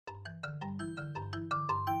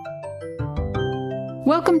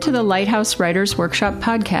Welcome to the Lighthouse Writers Workshop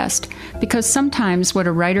podcast, because sometimes what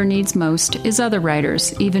a writer needs most is other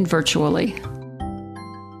writers, even virtually.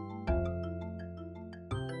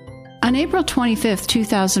 On April 25,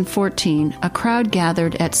 2014, a crowd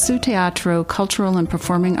gathered at Su Teatro Cultural and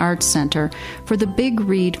Performing Arts Center for the Big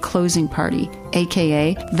Read closing party,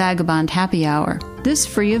 aka Vagabond Happy Hour. This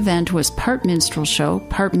free event was part minstrel show,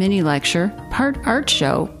 part mini lecture, part art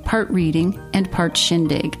show, part reading, and part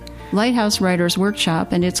shindig. Lighthouse Writers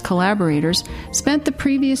Workshop and its collaborators spent the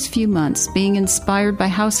previous few months being inspired by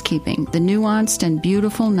Housekeeping, the nuanced and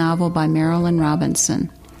beautiful novel by Marilynne Robinson.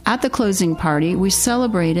 At the closing party, we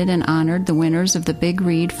celebrated and honored the winners of the Big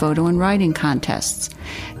Read photo and writing contests.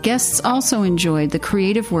 Guests also enjoyed the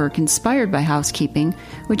creative work inspired by Housekeeping,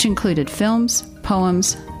 which included films,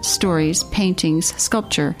 poems, stories, paintings,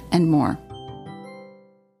 sculpture, and more.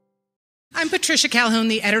 I'm Patricia Calhoun,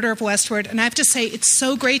 the editor of Westward, and I have to say it's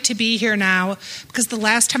so great to be here now because the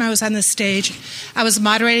last time I was on this stage, I was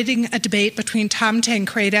moderating a debate between Tom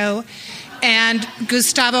Tancredo and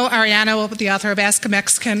Gustavo Arellano, the author of Ask a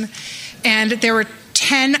Mexican, and there were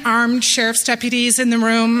 10 armed sheriff's deputies in the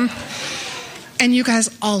room, and you guys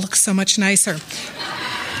all look so much nicer.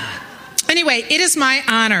 Anyway, it is my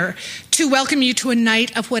honor to welcome you to a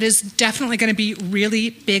night of what is definitely going to be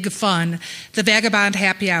really big fun, the Vagabond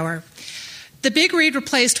Happy Hour. The Big Read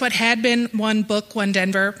replaced what had been One Book, One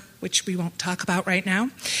Denver, which we won't talk about right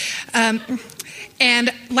now,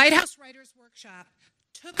 and Lighthouse Writers Workshop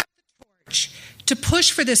took up the torch to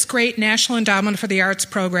push for this great National Endowment for the Arts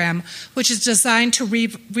program, which is designed to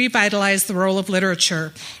revitalize the role of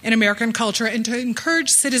literature in American culture and to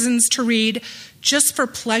encourage citizens to read just for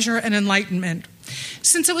pleasure and enlightenment.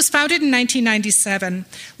 Since it was founded in 1997,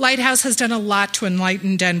 Lighthouse has done a lot to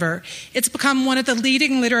enlighten Denver. It's become one of the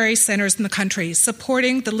leading literary centers in the country,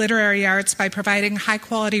 supporting the literary arts by providing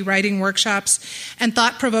high-quality writing workshops and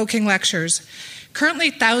thought-provoking lectures. Currently,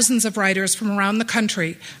 thousands of writers from around the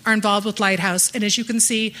country are involved with Lighthouse, and as you can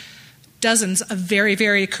see, dozens of very,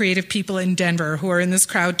 very creative people in Denver who are in this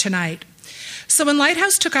crowd tonight. So when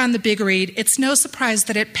Lighthouse took on the Big Read, it's no surprise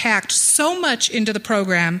that it packed so much into the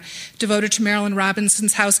program devoted to Marilynne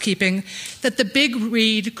Robinson's Housekeeping that the Big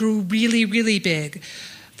Read grew really, really big,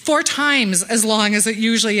 4 times as long as it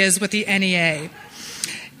usually is with the NEA.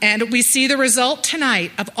 And we see the result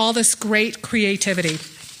tonight of all this great creativity.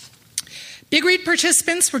 Big Read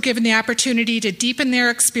participants were given the opportunity to deepen their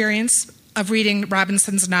experience of reading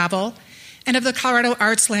Robinson's novel and of the Colorado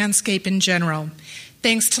arts landscape in general.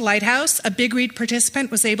 Thanks to Lighthouse, a Big Read participant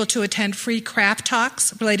was able to attend free craft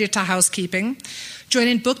talks related to housekeeping, join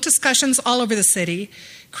in book discussions all over the city,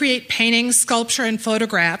 create paintings, sculpture, and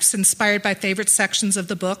photographs inspired by favorite sections of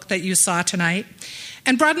the book that you saw tonight,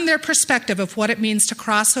 and broaden their perspective of what it means to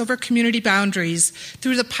cross over community boundaries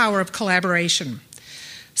through the power of collaboration.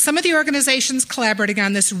 Some of the organizations collaborating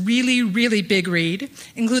on this really, really big read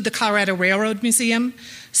include the Colorado Railroad Museum,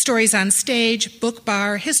 Stories on Stage, Book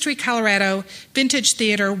Bar, History Colorado, Vintage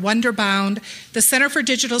Theater, Wonderbound, the Center for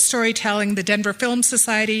Digital Storytelling, the Denver Film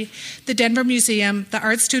Society, the Denver Museum, the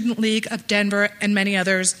Art Student League of Denver, and many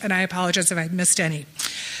others, and I apologize if I missed any.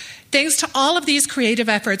 Thanks to all of these creative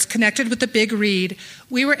efforts connected with the Big Read,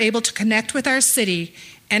 we were able to connect with our city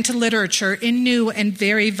and to literature in new and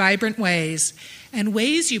very vibrant ways, and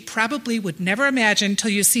ways you probably would never imagine till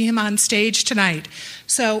you see him on stage tonight.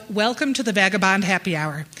 So welcome to the Vagabond Happy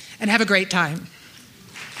Hour, and have a great time.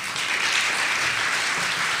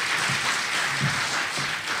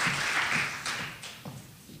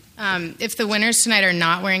 If the winners tonight are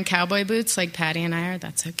not wearing cowboy boots like Patty and I are,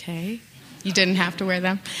 that's okay. You didn't have to wear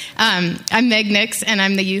them. I'm Meg Nix, and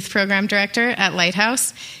I'm the youth program director at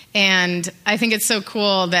Lighthouse. And I think it's so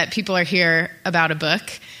cool that people are here about a book.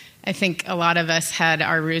 I think a lot of us had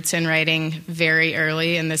our roots in writing very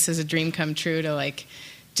early, and this is a dream come true to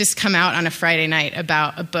just come out on a Friday night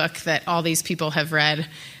about a book that all these people have read.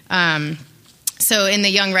 So in the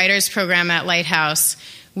Young Writers program at Lighthouse,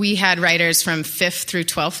 we had writers from 5th through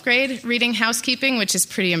 12th grade reading Housekeeping, which is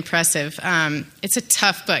pretty impressive. It's a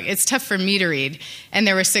tough book. It's tough for me to read. And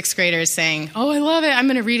there were 6th graders saying, "Oh, I love it. I'm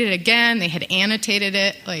going to read it again." They had annotated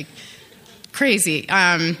it like crazy.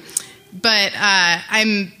 But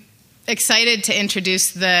I'm excited to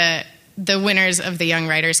introduce the winners of the Young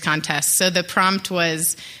Writers Contest. So the prompt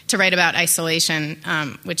was to write about isolation,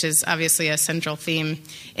 which is obviously a central theme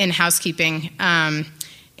in Housekeeping.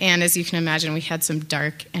 And as you can imagine, we had some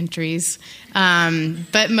dark entries.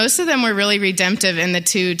 But most of them were really redemptive, and the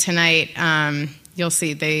 2 tonight, you'll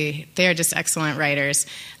see they are just excellent writers.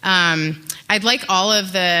 I'd like all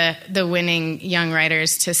of the winning young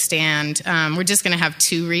writers to stand. We're just going to have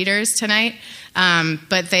 2 readers tonight,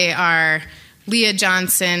 but they are Leah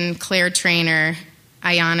Johnson, Claire Traynor,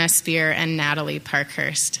 Ayanna Spear, and Natalie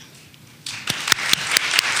Parkhurst.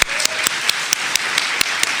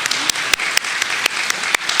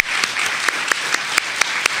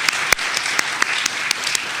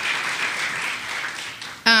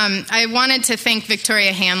 I wanted to thank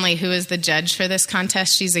Victoria Hanley, who is the judge for this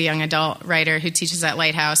contest. She's a young adult writer who teaches at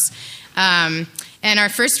Lighthouse. And our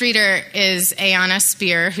first reader is Ayanna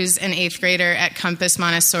Spear, who's an 8th grader at Compass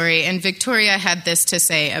Montessori. And Victoria had this to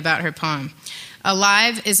say about her poem.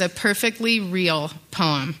 Alive is a perfectly real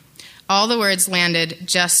poem. All the words landed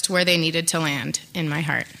just where they needed to land, in my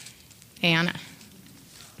heart. Ayanna.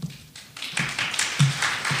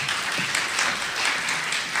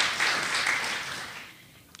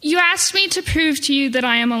 You asked me to prove to you that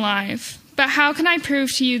I am alive, but how can I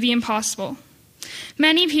prove to you the impossible?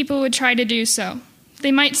 Many people would try to do so.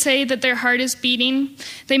 They might say that their heart is beating.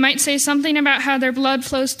 They might say something about how their blood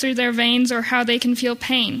flows through their veins or how they can feel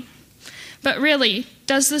pain. But really,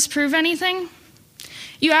 does this prove anything?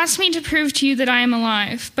 You asked me to prove to you that I am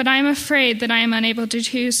alive, but I am afraid that I am unable to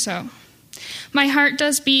do so. My heart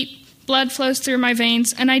does beat, blood flows through my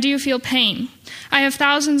veins, and I do feel pain. I have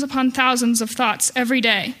thousands upon thousands of thoughts every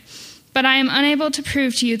day, but I am unable to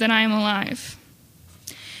prove to you that I am alive.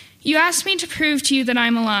 You asked me to prove to you that I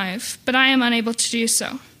am alive, but I am unable to do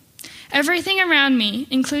so. Everything around me,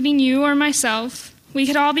 including you or myself, we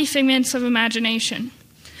could all be figments of imagination.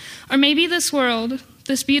 Or maybe this world,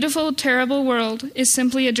 this beautiful, terrible world, is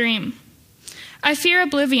simply a dream. I fear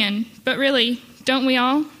oblivion, but really, don't we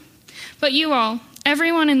all? But you all,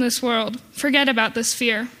 everyone in this world, forget about this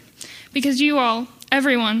fear. Because you all,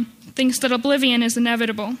 everyone, thinks that oblivion is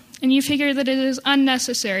inevitable, and you figure that it is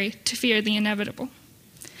unnecessary to fear the inevitable.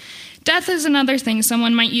 Death is another thing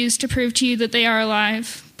someone might use to prove to you that they are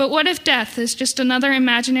alive. But what if death is just another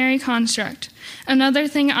imaginary construct, another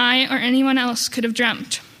thing I or anyone else could have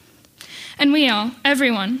dreamt? And we all,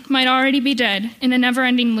 everyone, might already be dead in a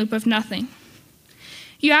never-ending loop of nothing.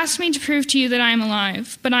 You asked me to prove to you that I am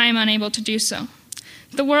alive, but I am unable to do so.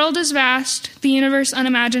 The world is vast, the universe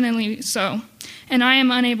unimaginably so, and I am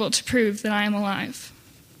unable to prove that I am alive.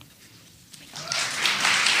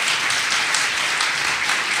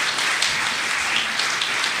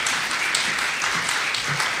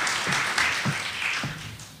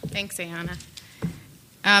 Thanks, Ayanna.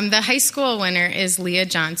 The high school winner is Leah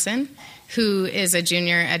Johnson, who is a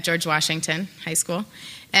junior at George Washington High School.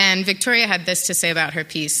 And Victoria had this to say about her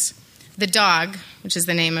piece. The dog, which is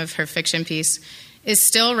the name of her fiction piece, is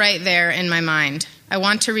still right there in my mind. I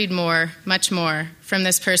want to read more, much more, from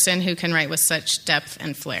this person who can write with such depth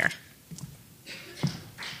and flair.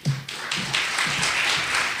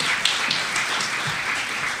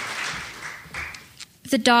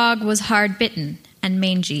 The dog was hard-bitten and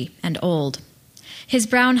mangy and old. His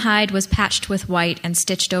brown hide was patched with white and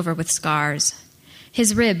stitched over with scars.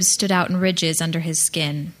 His ribs stood out in ridges under his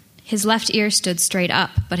skin. His left ear stood straight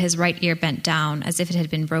up, but his right ear bent down as if it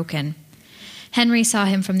had been broken. Henry saw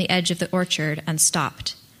him from the edge of the orchard and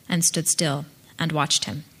stopped, and stood still, and watched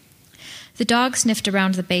him. The dog sniffed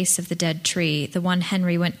around the base of the dead tree, the one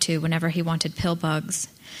Henry went to whenever he wanted pillbugs.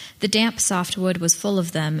 The damp, soft wood was full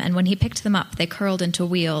of them, and when he picked them up, they curled into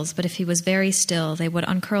wheels, but if he was very still, they would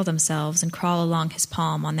uncurl themselves and crawl along his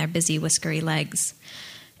palm on their busy, whiskery legs.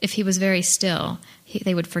 If he was very still,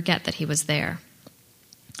 they would forget that he was there.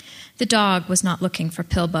 The dog was not looking for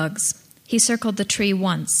pillbugs. He circled the tree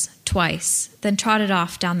once, twice, then trotted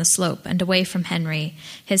off down the slope and away from Henry,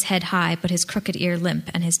 his head high but his crooked ear limp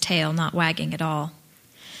and his tail not wagging at all.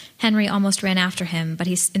 Henry almost ran after him, but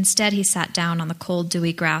instead he sat down on the cold,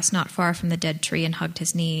 dewy grass not far from the dead tree and hugged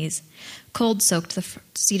his knees. Cold soaked the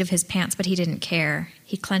seat of his pants, but he didn't care.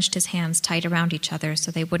 He clenched his hands tight around each other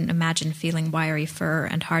so they wouldn't imagine feeling wiry fur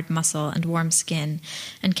and hard muscle and warm skin,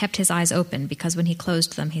 and kept his eyes open because when he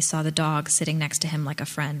closed them he saw the dog sitting next to him like a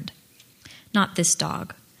friend. Not this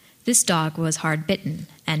dog. This dog was hard-bitten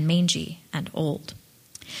and mangy and old.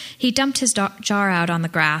 He dumped his jar out on the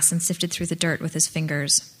grass and sifted through the dirt with his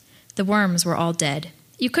fingers. The worms were all dead.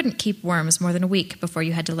 You couldn't keep worms more than a week before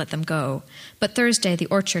you had to let them go, but Thursday the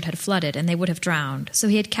orchard had flooded and they would have drowned, so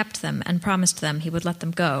he had kept them and promised them he would let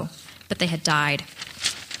them go, but they had died.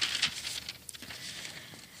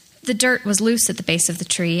 The dirt was loose at the base of the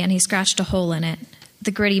tree, and he scratched a hole in it. The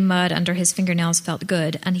gritty mud under his fingernails felt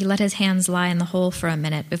good, and he let his hands lie in the hole for a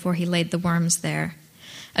minute before he laid the worms there.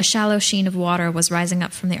 A shallow sheen of water was rising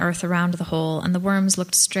up from the earth around the hole, and the worms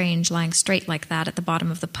looked strange lying straight like that at the bottom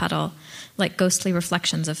of the puddle, like ghostly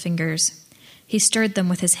reflections of fingers. He stirred them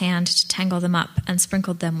with his hand to tangle them up and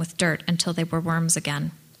sprinkled them with dirt until they were worms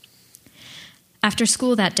again. After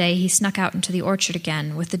school that day, he snuck out into the orchard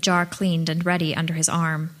again with the jar cleaned and ready under his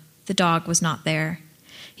arm. The dog was not there.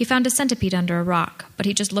 He found a centipede under a rock, but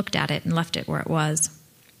he just looked at it and left it where it was.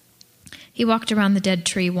 He walked around the dead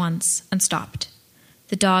tree once and stopped.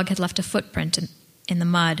 The dog had left a footprint in the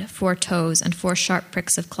mud, 4 toes and 4 sharp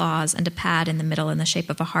pricks of claws and a pad in the middle in the shape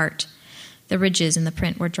of a heart. The ridges in the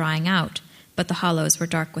print were drying out, but the hollows were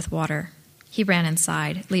dark with water. He ran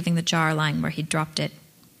inside, leaving the jar lying where he'd dropped it.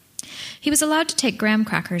 He was allowed to take graham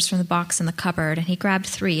crackers from the box in the cupboard, and he grabbed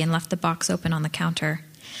 3 and left the box open on the counter.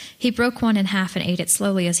 He broke one in half and ate it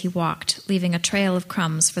slowly as he walked, leaving a trail of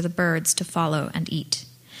crumbs for the birds to follow and eat.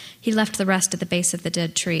 He left the rest at the base of the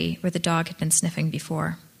dead tree, where the dog had been sniffing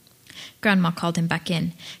before. Grandma called him back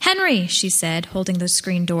in. "Henry," she said, holding the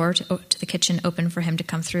screen door to the kitchen open for him to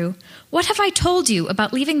come through. "What have I told you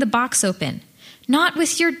about leaving the box open?" "Not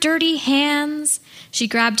with your dirty hands." She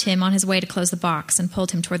grabbed him on his way to close the box and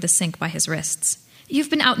pulled him toward the sink by his wrists. "You've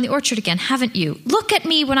been out in the orchard again, haven't you? Look at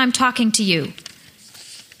me when I'm talking to you."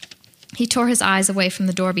 He tore his eyes away from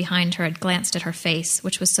the door behind her and glanced at her face,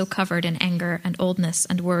 which was so covered in anger and oldness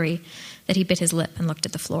and worry that he bit his lip and looked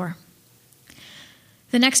at the floor.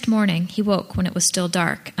 The next morning, he woke when it was still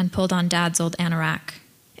dark and pulled on Dad's old anorak.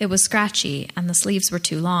 It was scratchy, and the sleeves were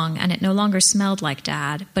too long, and it no longer smelled like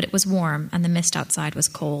Dad, but it was warm, and the mist outside was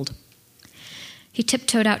cold. He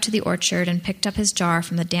tiptoed out to the orchard and picked up his jar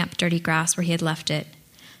from the damp, dirty grass where he had left it.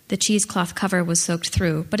 The cheesecloth cover was soaked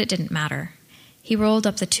through, but it didn't matter. He rolled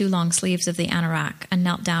up the 2 long sleeves of the anorak and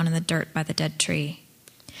knelt down in the dirt by the dead tree.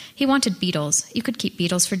 He wanted beetles. You could keep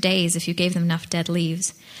beetles for days if you gave them enough dead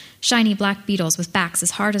leaves. Shiny black beetles with backs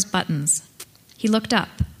as hard as buttons. He looked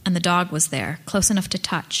up, and the dog was there, close enough to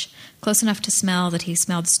touch, close enough to smell that he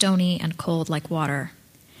smelled stony and cold like water.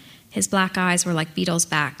 His black eyes were like beetles'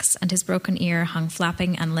 backs, and his broken ear hung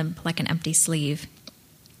flapping and limp like an empty sleeve.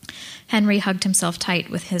 Henry hugged himself tight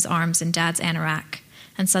with his arms in Dad's anorak,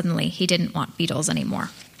 and suddenly he didn't want beetles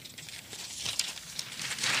anymore.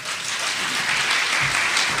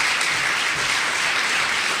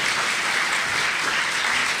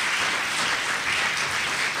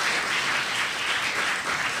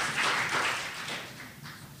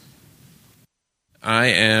 I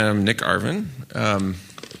am Nick Arvin,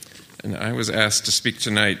 and I was asked to speak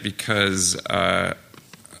tonight because I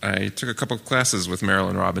took a couple of classes with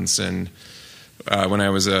Marilynne Robinson when I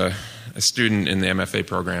was a student in the MFA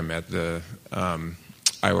program at the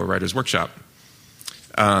Iowa Writers Workshop.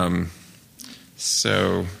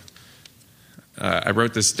 So I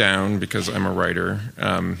wrote this down because I'm a writer.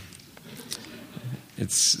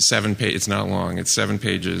 It's 7 pages. It's not long. It's 7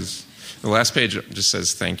 pages. The last page just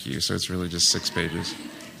says thank you, so it's really just 6 pages.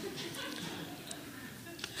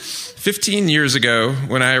 15 years ago,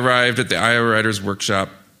 when I arrived at the Iowa Writers Workshop,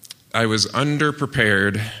 I was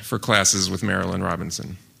underprepared for classes with Marilynne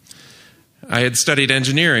Robinson. I had studied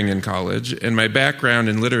engineering in college, and my background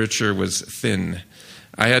in literature was thin.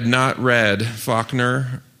 I had not read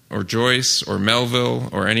Faulkner or Joyce or Melville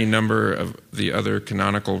or any number of the other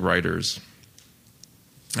canonical writers.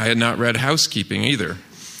 I had not read Housekeeping either,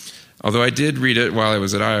 although I did read it while I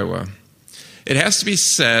was at Iowa. It has to be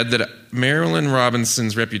said that Marilynne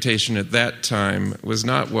Robinson's reputation at that time was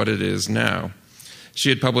not what it is now. She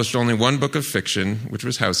had published only 1 book of fiction, which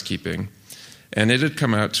was Housekeeping, and it had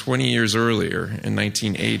come out 20 years earlier in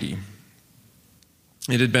 1980.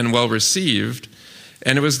 It had been well received,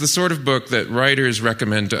 and it was the sort of book that writers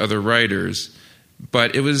recommend to other writers,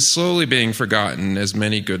 but it was slowly being forgotten, as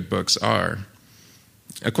many good books are.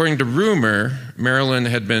 According to rumor, Marilynne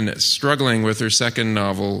had been struggling with her second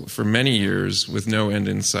novel for many years with no end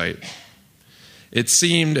in sight. It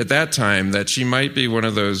seemed at that time that she might be one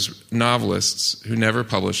of those novelists who never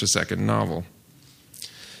publish a second novel.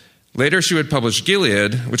 Later, she would publish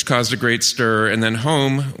Gilead, which caused a great stir, and then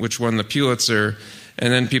Home, which won the Pulitzer,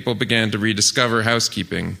 and then people began to rediscover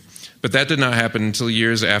Housekeeping. But that did not happen until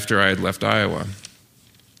years after I had left Iowa.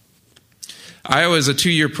 Iowa is a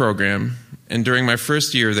 2-year program, and during my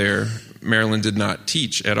first year there, Marilynne did not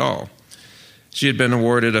teach at all. She had been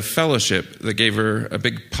awarded a fellowship that gave her a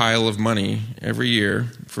big pile of money every year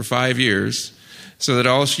for 5 years, so that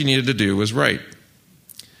all she needed to do was write.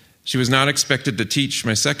 She was not expected to teach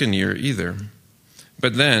my second year either.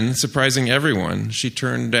 But then, surprising everyone, she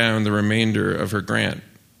turned down the remainder of her grant.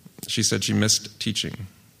 She said she missed teaching.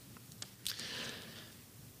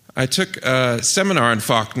 I took a seminar on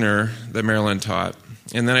Faulkner that Marilynne taught,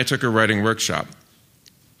 and then I took a writing workshop.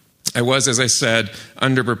 I was, as I said,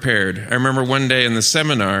 underprepared. I remember one day in the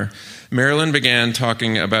seminar, Marilynne began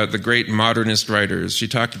talking about the great modernist writers. She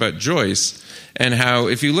talked about Joyce and how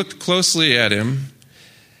if you looked closely at him,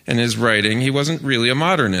 and his writing, he wasn't really a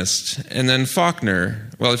modernist. And then Faulkner,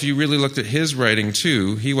 well, if you really looked at his writing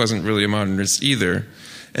too, he wasn't really a modernist either.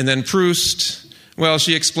 And then Proust, well,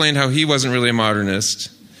 she explained how he wasn't really a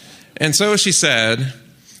modernist. And so she said,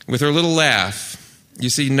 with her little laugh, you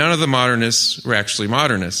see, none of the modernists were actually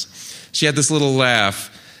modernists. She had this little laugh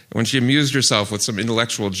when she amused herself with some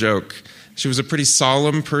intellectual joke. She was a pretty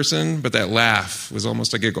solemn person, but that laugh was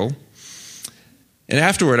almost a giggle. And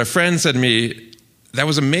afterward, a friend said to me, that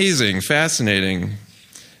was amazing, fascinating.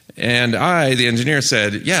 And I, the engineer,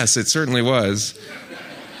 said, yes, it certainly was.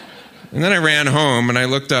 And then I ran home and I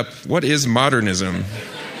looked up, what is modernism?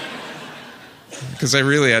 Because I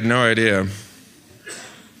really had no idea.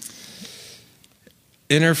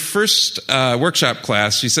 In her first workshop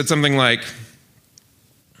class, she said something like,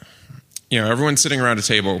 everyone's sitting around a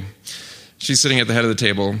table. She's sitting at the head of the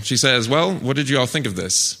table. She says, well, what did you all think of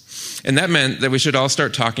this? And that meant that we should all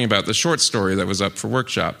start talking about the short story that was up for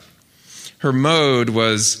workshop. Her mode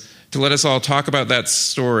was to let us all talk about that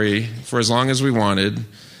story for as long as we wanted,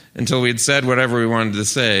 until we had said whatever we wanted to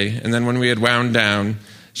say, and then when we had wound down,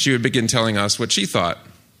 she would begin telling us what she thought.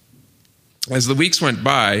 As the weeks went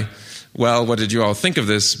by, well, what did you all think of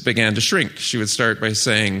this began to shrink. She would start by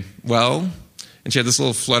saying, well, and she had this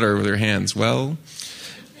little flutter with her hands, well,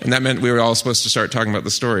 and that meant we were all supposed to start talking about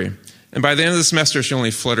the story. And by the end of the semester, she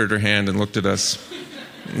only fluttered her hand and looked at us.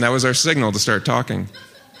 And that was our signal to start talking.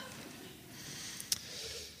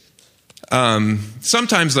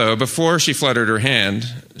 Sometimes, though, before she fluttered her hand,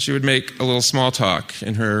 she would make a little small talk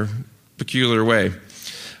in her peculiar way.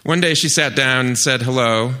 One day she sat down and said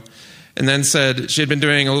hello, and then said she had been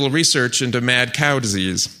doing a little research into mad cow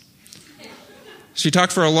disease. She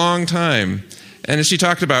talked for a long time. And as she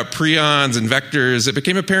talked about prions and vectors, it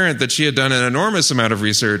became apparent that she had done an enormous amount of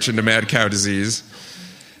research into mad cow disease.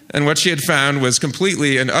 And what she had found was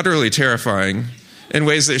completely and utterly terrifying in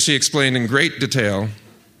ways that she explained in great detail.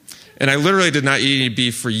 And I literally did not eat any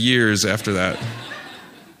beef for years after that.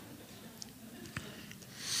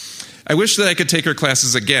 I wish that I could take her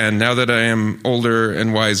classes again now that I am older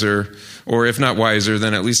and wiser, or if not wiser,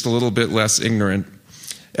 then at least a little bit less ignorant.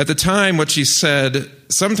 At the time, what she said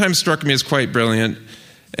sometimes struck me as quite brilliant,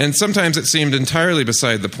 and sometimes it seemed entirely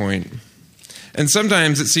beside the point. And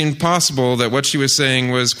sometimes it seemed possible that what she was saying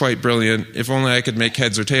was quite brilliant, if only I could make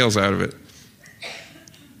heads or tails out of it.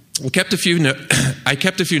 I kept a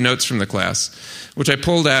few notes from the class, which I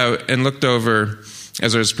pulled out and looked over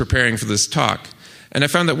as I was preparing for this talk. And I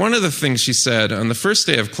found that one of the things she said on the first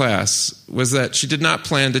day of class was that she did not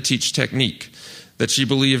plan to teach technique, that she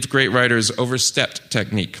believed great writers overstepped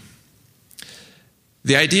technique.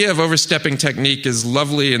 The idea of overstepping technique is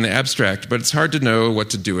lovely in the abstract, but it's hard to know what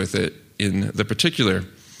to do with it in the particular.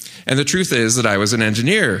 And the truth is that I was an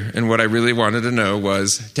engineer, and what I really wanted to know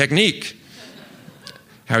was technique.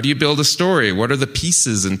 How do you build a story? What are the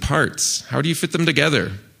pieces and parts? How do you fit them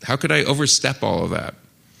together? How could I overstep all of that?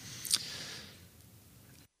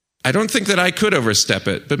 I don't think that I could overstep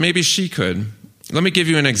it, but maybe she could. Let me give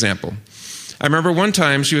you an example. I remember one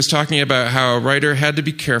time she was talking about how a writer had to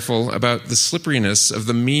be careful about the slipperiness of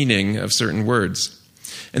the meaning of certain words.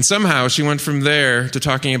 And somehow she went from there to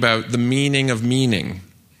talking about the meaning of meaning.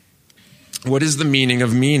 What is the meaning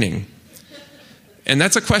of meaning? And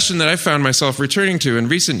that's a question that I found myself returning to in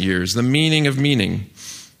recent years, the meaning of meaning.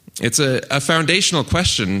 It's a foundational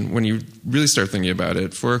question when you really start thinking about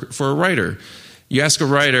it for a writer. You ask a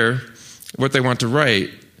writer what they want to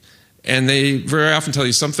write, and they very often tell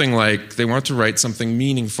you something like they want to write something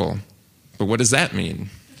meaningful. But what does that mean?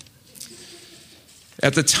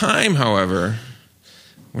 At the time, however,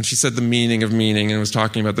 when she said the meaning of meaning and was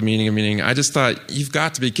talking about the meaning of meaning, I just thought, you've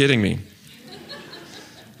got to be kidding me.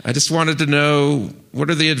 I just wanted to know what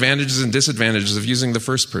are the advantages and disadvantages of using the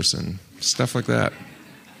first person, stuff like that.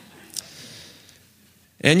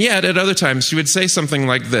 And yet, at other times, she would say something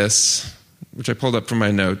like this, which I pulled up from my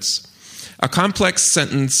notes. A complex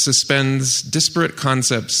sentence suspends disparate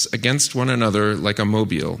concepts against one another like a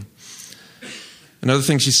mobile. Another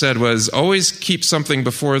thing she said was, always keep something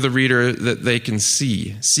before the reader that they can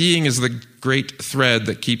see. Seeing is the great thread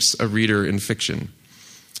that keeps a reader in fiction.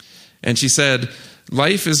 And she said,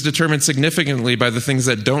 life is determined significantly by the things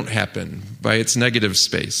that don't happen, by its negative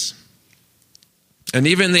space. And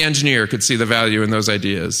even the engineer could see the value in those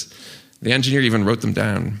ideas. The engineer even wrote them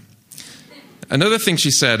down. Another thing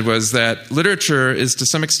she said was that literature is to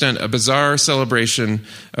some extent a bizarre celebration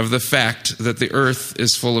of the fact that the earth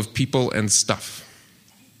is full of people and stuff.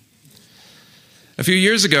 A few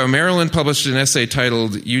years ago, Marilyn published an essay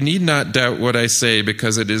titled, "You Need Not Doubt What I Say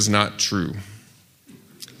Because It Is Not True."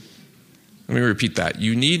 Let me repeat that.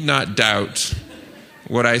 You need not doubt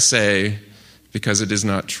what I say because it is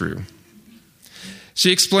not true.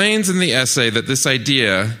 She explains in the essay that this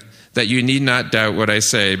idea that you need not doubt what I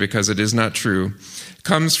say because it is not true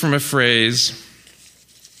comes from a phrase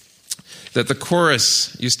that the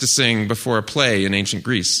chorus used to sing before a play in ancient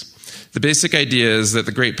Greece. The basic idea is that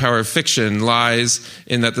the great power of fiction lies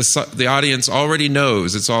in that the audience already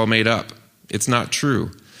knows it's all made up. It's not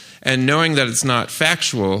true. And knowing that it's not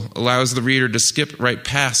factual allows the reader to skip right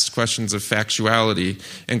past questions of factuality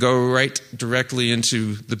and go right directly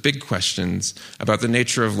into the big questions about the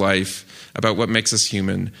nature of life, about what makes us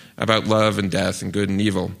human, about love and death and good and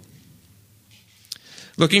evil.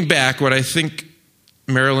 Looking back, what I think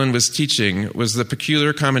Marilyn was teaching was the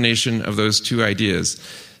peculiar combination of those two ideas.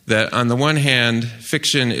 That on the one hand,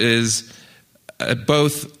 fiction is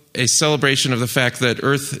both a celebration of the fact that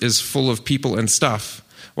Earth is full of people and stuff,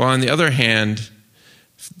 while on the other hand,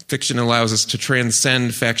 fiction allows us to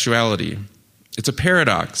transcend factuality. It's a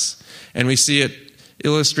paradox, and we see it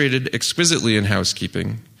illustrated exquisitely in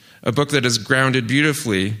Housekeeping, a book that is grounded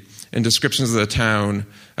beautifully in descriptions of the town,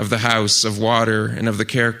 of the house, of water, and of the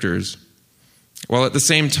characters, while at the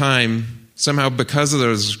same time, somehow because of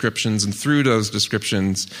those descriptions and through those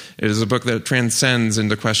descriptions, it is a book that transcends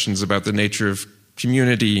into questions about the nature of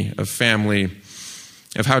community, of family,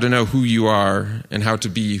 of how to know who you are and how to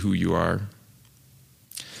be who you are.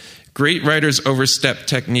 Great writers overstep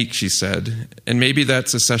technique, she said, and maybe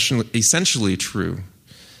that's essentially true,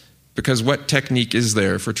 because what technique is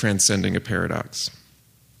there for transcending a paradox?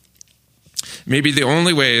 Maybe the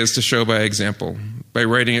only way is to show by example, by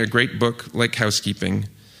writing a great book like Housekeeping,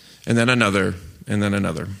 and then another, and then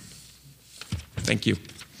another. Thank you.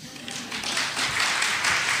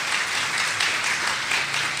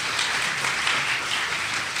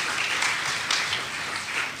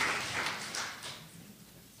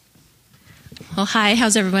 Well, hi,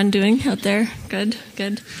 how's everyone doing out there? Good.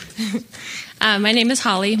 My name is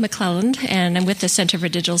Holly McClelland, and I'm with the Center for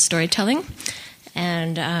Digital Storytelling.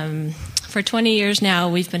 And for 20 years now,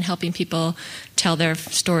 we've been helping people tell their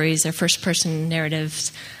stories, their first-person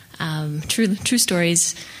narratives, true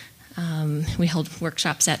stories. We hold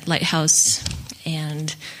workshops at Lighthouse,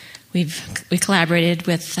 and we collaborated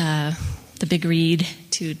with the Big Read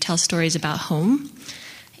to tell stories about home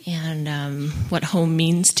and what home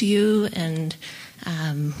means to you. And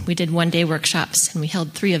we did one-day workshops, and we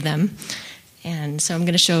held 3 of them. And so I'm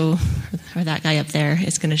going to show, or that guy up there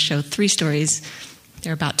is going to show 3 stories.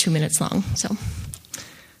 They're about 2 minutes long. So,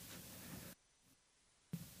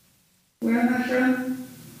 where am I from?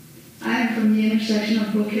 I am from the intersection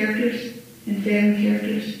of book characters and family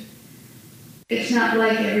characters. It's not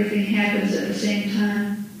like everything happens at the same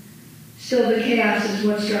time. Still, the chaos is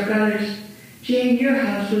what struck others. Jane, your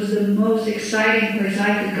house was the most exciting place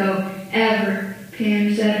I could go ever.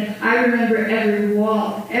 Pam said, I remember every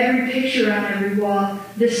wall, every picture on every wall,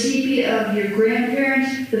 the sepia of your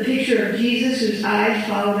grandparents, the picture of Jesus whose eyes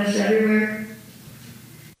followed us everywhere.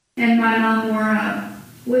 And my mom wore out.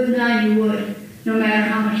 With 9 you would, no matter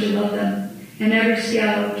how much you loved them. And every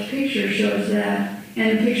scalloped picture shows that,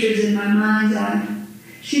 and the pictures in my mind's eye.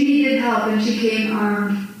 She needed help, and she came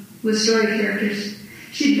armed with story characters.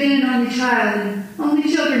 She'd been an only child, and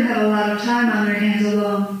only children have a lot of time on their hands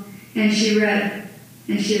alone. And she read,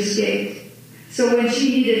 and she escaped. So when she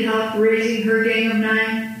needed help raising her gang of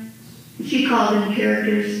 9, she called in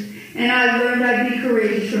characters. And I learned I'd be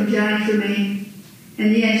courageous from Johnny Tremaine.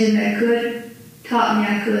 And the engine that could taught me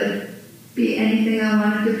I could be anything I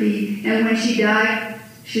wanted to be. And when she died,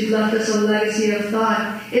 she'd left us a legacy of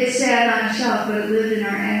thought. It sat on a shelf, but it lived in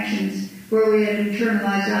our actions, where we had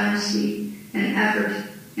internalized honesty and effort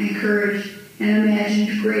and courage and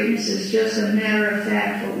imagined greatness as just a matter of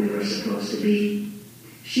fact what we were supposed to be.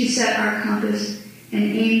 She set our compass and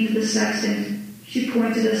aimed the sextant. She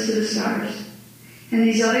pointed us to the stars. And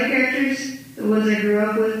these other characters, the ones I grew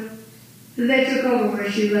up with, they took over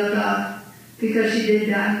where she left off, because she did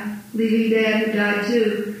die, leaving Dad, who died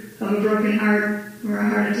too, of a broken heart or a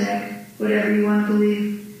heart attack, whatever you want to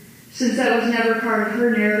believe. Since that was never part of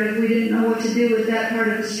her narrative, we didn't know what to do with that part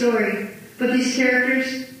of the story. But these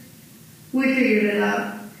characters, we figured it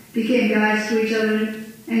out, became guides to each other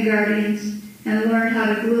and guardians, and learned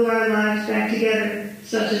how to glue our lives back together,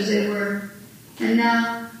 such as they were. And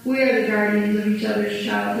now, we are the guardians of each other's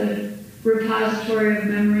childhood, repository of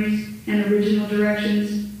memories and original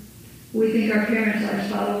directions. We think our parents' lives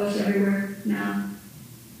follow us everywhere now.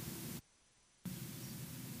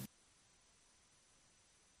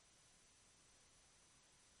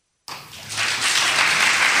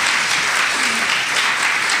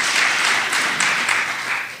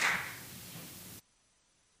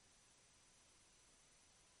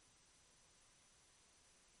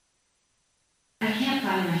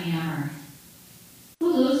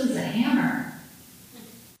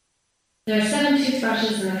 There are 7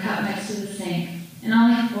 toothbrushes in the cup next to the sink, and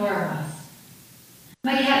only 4 of us.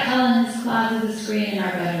 My cat Helen has clawed through the screen in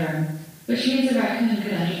our bedroom, which means a raccoon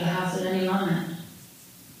could enter the house at any moment.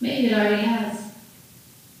 Maybe it already has.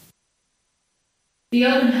 The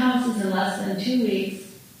open house is in less than 2 weeks.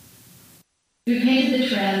 We painted the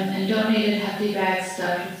trim and donated hefty bags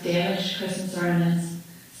stuffed with damaged Christmas ornaments,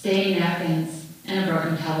 stained napkins, and a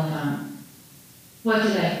broken telephone. What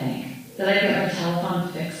did I think? That I'd get my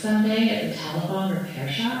telephone fixed someday at the telephone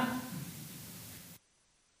repair shop?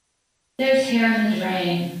 There's hair in the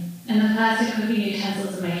drain, and the plastic cooking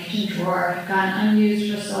utensils in my kitchen drawer have gone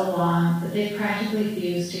unused for so long that they've practically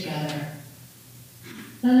fused together.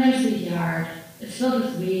 Then there's the yard. It's filled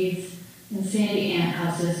with weeds and sandy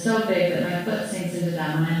anthouses so big that my foot sinks into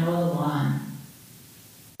them when I mow the lawn.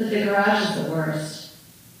 But the garage is the worst.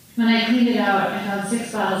 When I cleaned it out, I found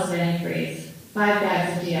 6 bottles of antifreeze, 5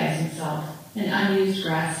 bags of de-icing salt, and unused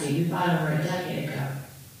grass seed we bought over a decade ago.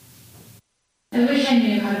 I wish I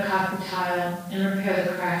knew how to caulk the tile and repair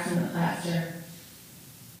the cracks in the plaster.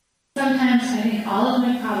 Sometimes I think all of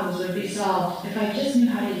my problems would be solved if I just knew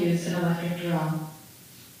how to use an electric drill.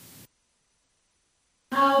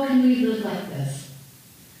 How can we live like this?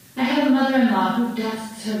 I have a mother-in-law who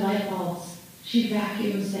dusts her light bulbs. She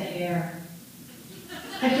vacuums the air.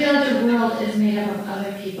 I feel like the world is made up of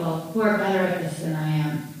other people who are better at this than I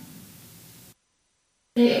am.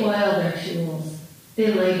 They oil their tools.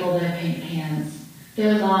 They label their paint cans.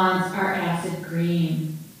 Their lawns are acid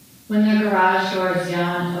green. When their garage doors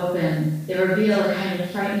yawn open, they reveal a kind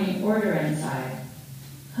of frightening order inside.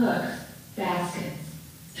 Hooks, baskets,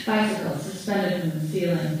 bicycles suspended from the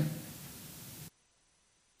ceiling.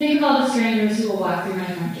 Think of all the strangers who will walk through my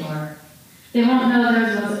front door. They won't know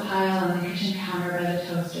there was a pile on the kitchen counter by the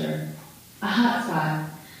toaster. A hot spot.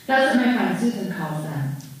 That's what my friend Susan calls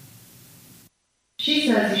them. She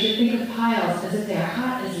says you should think of piles as if they are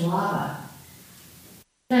hot as lava.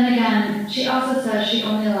 Then again, she also says she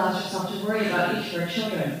only allows herself to worry about each of her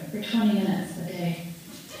children for 20 minutes a day.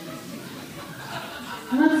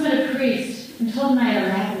 I once met a priest and told him I had a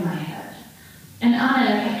map in my head. And on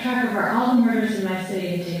it I kept track of where all the murders in my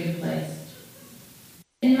city had taken place.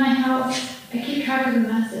 In my house, I keep track of the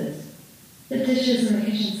messes, the dishes in the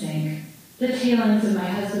kitchen sink, the tailings of my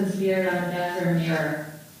husband's beard on the bathroom mirror,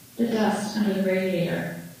 the dust under the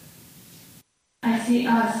radiator. I see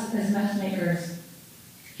us as mess makers,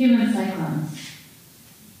 human cyclones.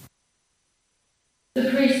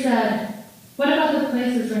 The priest said, what about the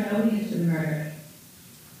places where nobody has been murdered?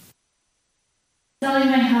 Selling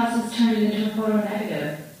my house has turned it into a photo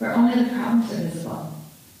negative where only the problems are visible.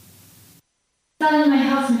 Selling my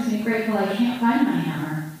house makes me grateful I can't find my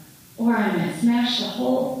hammer, or I might smash the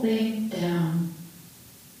whole thing down.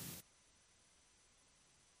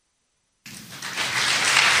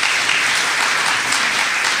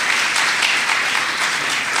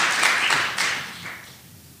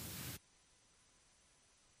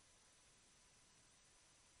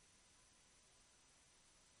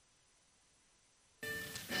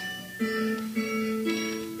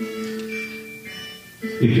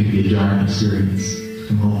 It can be a jarring experience to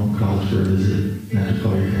come home from college for a visit and have to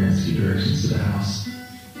call your parents to get directions to the house.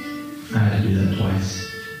 I had to do that twice.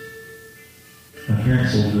 My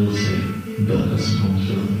parents sold real estate and built custom homes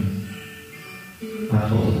for me. I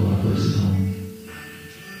called a lot of places home.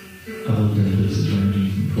 I lived in places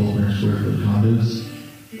ranging from 1,200 square foot condos,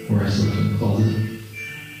 where I slept in the closet,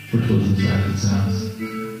 which was as bad as it sounds,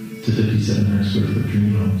 to 5,700 square foot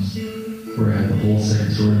dream homes, where I had the whole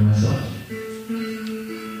second story to myself.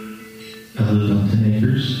 I lived on 10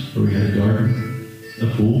 acres where we had a garden, a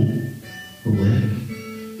pool, a lake,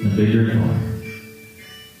 and a big rainwater.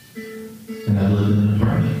 And I lived in an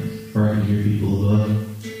apartment where I could hear people above,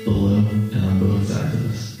 below, and on both sides of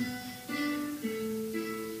us.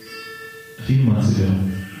 A few months ago,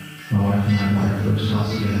 my wife and I bought our first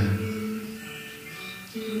house together.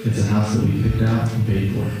 It's a house that we picked out and paid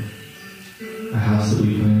for. A house that we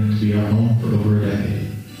planned to be our home for over a decade.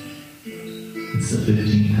 It's the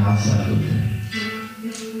 15th house I've lived in.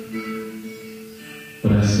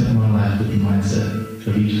 But I spent my life with the mindset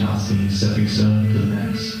of each house being a stepping stone to the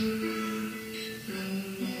next.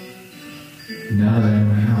 And now that I own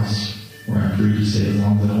a house where I'm free to stay as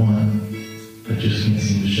long as I want, I just can't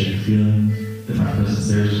seem to shake the feeling that my presence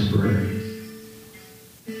there is temporary.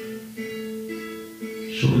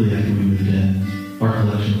 Shortly after we moved in, our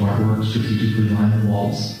collection of artwork strategically lined the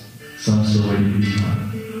walls, some still waiting to be hung.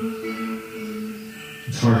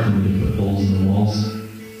 It's hard for me to put holes in the walls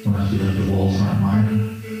when I feel like the walls aren't mine.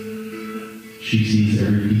 She sees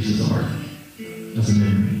every piece as art, as a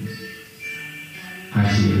memory.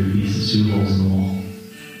 I see every piece as 2 holes in the wall.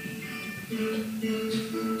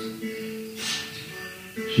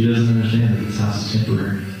 she doesn't understand that this house is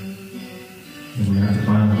temporary, and we aren't the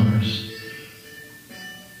final owners.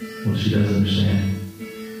 What she does understand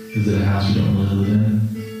is that a house you don't really live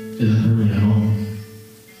in isn't really a home.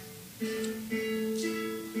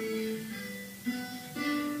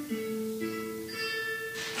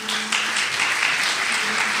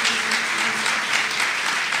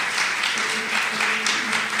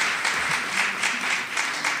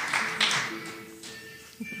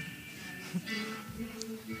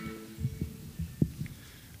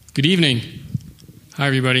 Good evening. Hi,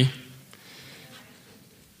 everybody.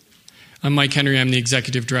 I'm Mike Henry. I'm the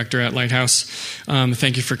executive director at Lighthouse.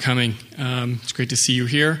 Thank you for coming. It's great to see you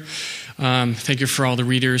here. Thank you for all the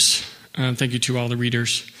readers. Thank you to all the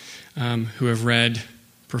readers who have read,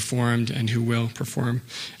 performed, and who will perform.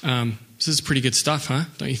 This is pretty good stuff, huh?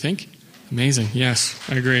 Don't you think? Amazing. Yes,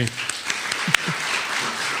 I agree.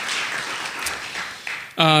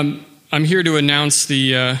 I'm here to announce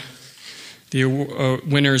the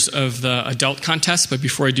winners of the adult contest, but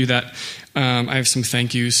before I do that, I have some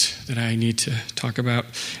thank yous that I need to talk about.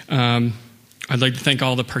 I'd like to thank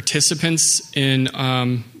all the participants in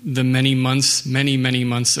the many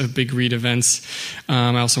months of Big Read events.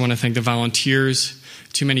 I also want to thank the volunteers,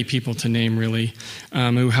 too many people to name really,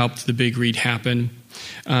 who helped the Big Read happen.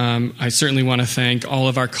 I certainly want to thank all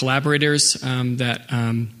of our collaborators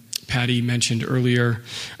that Patty mentioned earlier.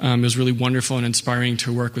 It was really wonderful and inspiring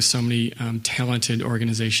to work with so many talented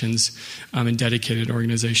organizations and dedicated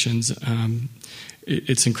organizations.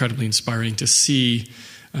 It's incredibly inspiring to see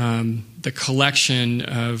the collection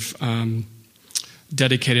of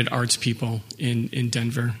dedicated arts people in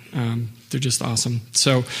Denver. They're just awesome.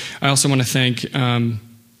 So I also want to thank, I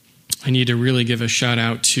need to really give a shout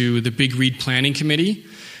out to the Big Read Planning Committee.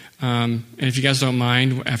 And if you guys don't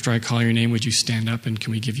mind, after I call your name, would you stand up and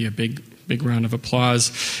can we give you a big round of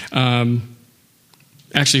applause? Actually,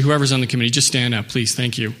 whoever's on the committee, just stand up, please.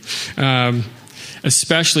 Thank you.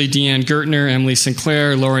 Especially Deanne Gertner, Emily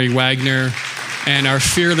Sinclair, Lori Wagner, and our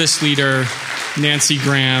fearless leader, Nancy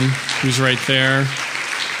Graham, who's right there.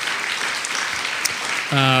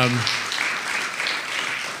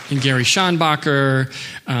 And Gary Schonbacher,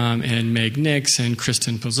 and Meg Nix, and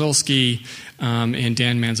Kristen Pozolski, and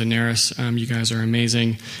Dan Manzanares. You guys are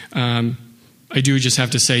amazing. I do just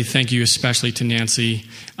have to say thank you especially to Nancy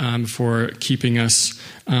for keeping us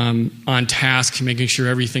on task, making sure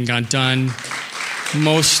everything got done,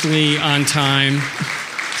 mostly on time.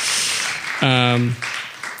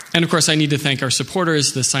 And, of course, I need to thank our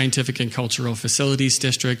supporters, the Scientific and Cultural Facilities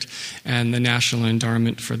District and the National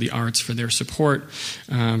Endowment for the Arts for their support.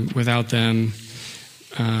 Without them,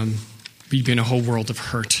 we'd be in a whole world of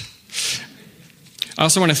hurt. I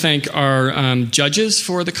also want to thank our judges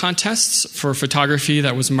for the contests. For photography,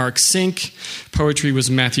 that was Mark Sink. Poetry was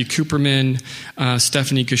Matthew Cooperman.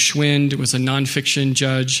 Stephanie Geschwind was a nonfiction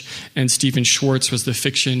judge. And Stephen Schwartz was the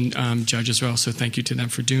fiction judge as well. So thank you to them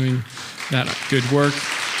for doing that good work.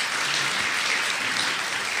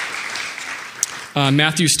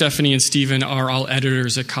 Matthew, Stephanie, and Stephen are all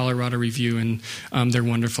editors at Colorado Review, and they're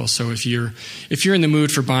wonderful. So if you're in the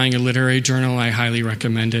mood for buying a literary journal, I highly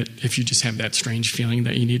recommend it. If you just have that strange feeling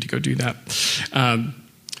that you need to go do that.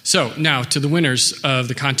 So now to the winners of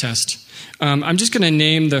the contest. I'm just going to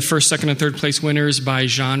name the first, second, and third place winners by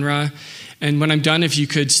genre. And when I'm done, if you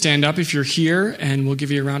could stand up if you're here, and we'll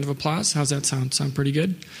give you a round of applause. How's that sound? Sound pretty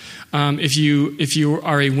good? If you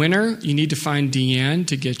are a winner, you need to find Deanne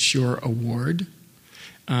to get your award.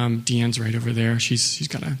 Deanne's right over there. She's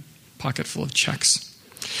got a pocket full of checks.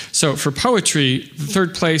 So for poetry, the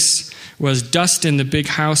third place was Dust in the Big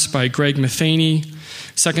House by Greg Matheny.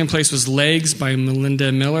 Second place was Legs by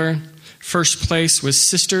Melinda Miller. First place was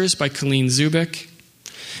Sisters by Colleen Zubik.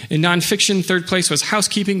 In nonfiction, third place was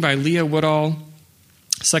Housekeeping by Leah Woodall.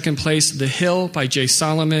 Second place, The Hill by Jay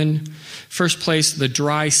Solomon. First place, The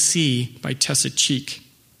Dry Sea by Tessa Cheek.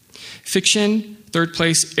 Fiction, third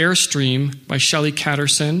place, Airstream by Shelley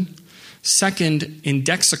Catterson. Second,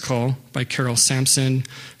 Indexical by Carol Sampson.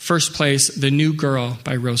 First place, The New Girl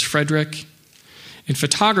by Rose Frederick. In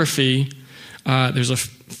photography, there's a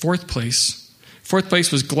fourth place. Fourth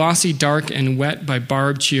place was Glossy, Dark, and Wet by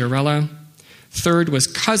Barb Chiarella. Third was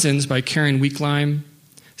Cousins by Karen Weekleim.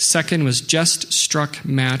 Second was Just Struck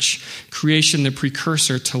Match, Creation the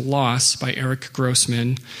Precursor to Loss by Eric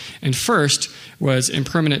Grossman. And first was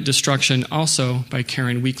Impermanent Destruction, also by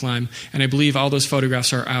Karen Weekleim. And I believe all those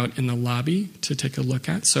photographs are out in the lobby to take a look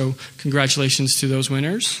at. So congratulations to those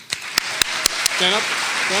winners. Stand up.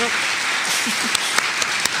 Stand up.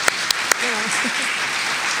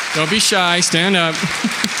 Don't be shy. Stand up.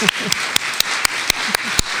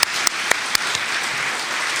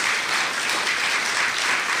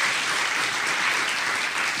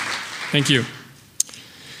 Thank you.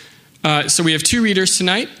 So we have two readers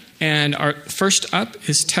tonight, and our first up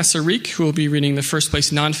is Tessa Reek, who will be reading the first place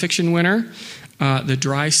nonfiction winner, The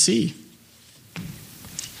Dry Sea.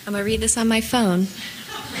 I'm going to read this on my phone.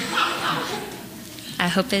 I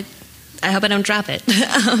hope I don't drop it.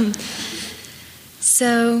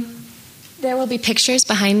 So there will be pictures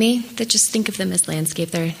behind me that just think of them as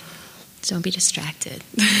landscape. Don't be distracted.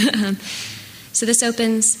 So this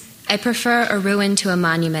opens, I prefer a ruin to a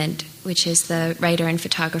monument, which is the writer and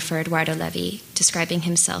photographer Eduardo Levy describing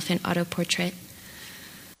himself in autoportrait.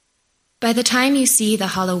 By the time you see the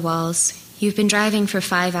hollow walls, you've been driving for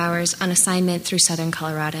 5 hours on assignment through southern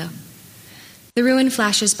Colorado. The ruin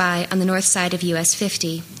flashes by on the north side of US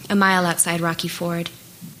 50, a mile outside Rocky Ford.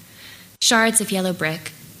 Shards of yellow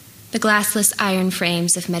brick, the glassless iron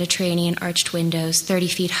frames of Mediterranean arched windows 30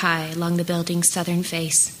 feet high along the building's southern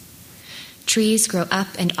face. Trees grow up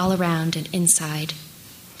and all around and inside.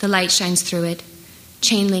 The light shines through it.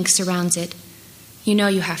 Chain link surrounds it. You know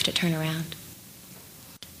you have to turn around.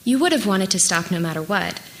 You would have wanted to stop no matter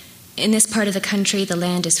what. In this part of the country, the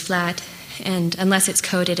land is flat, and unless it's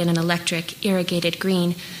coated in an electric, irrigated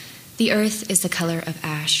green, the earth is the color of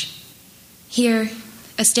ash. Here,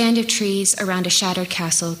 a stand of trees around a shattered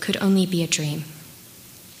castle could only be a dream.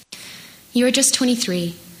 You are just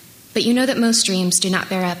 23, but you know that most dreams do not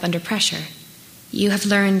bear up under pressure. You have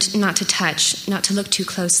learned not to touch, not to look too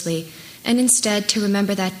closely, and instead to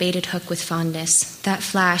remember that baited hook with fondness, that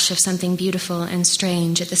flash of something beautiful and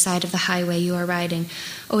strange at the side of the highway you are riding,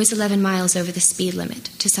 always 11 miles over the speed limit,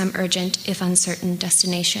 to some urgent, if uncertain,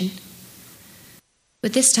 destination.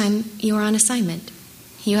 But this time, you are on assignment.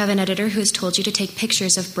 You have an editor who has told you to take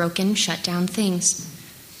pictures of broken, shut-down things.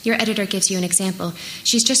 Your editor gives you an example.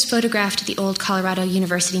 She's just photographed the old Colorado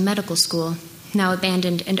University Medical School. Now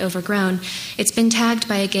abandoned and overgrown, it's been tagged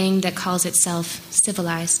by a gang that calls itself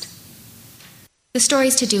civilized. The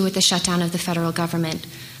story's to do with the shutdown of the federal government,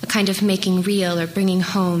 a kind of making real or bringing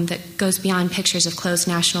home that goes beyond pictures of closed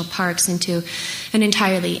national parks into an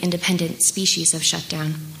entirely independent species of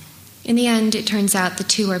shutdown. In the end, it turns out the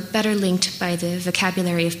two are better linked by the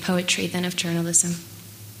vocabulary of poetry than of journalism.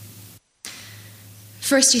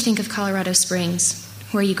 First, you think of Colorado Springs,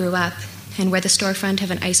 where you grew up, and where the storefront of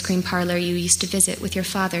an ice cream parlor you used to visit with your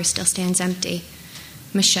father still stands empty.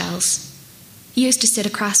 Michelle's. You used to sit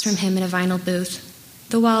across from him in a vinyl booth.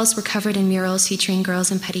 The walls were covered in murals featuring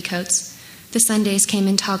girls in petticoats. The sundaes came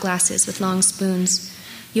in tall glasses with long spoons.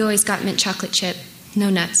 You always got mint chocolate chip, no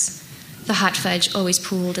nuts. The hot fudge always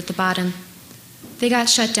pooled at the bottom. They got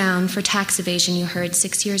shut down for tax evasion, you heard,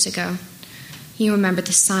 6 years ago. You remembered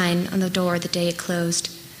the sign on the door the day it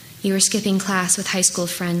closed. You were skipping class with high school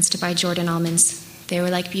friends to buy Jordan almonds. They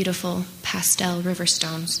were like beautiful pastel river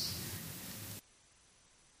stones.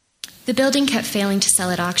 The building kept failing to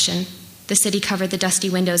sell at auction. The city covered the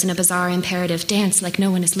dusty windows in a bizarre imperative, dance like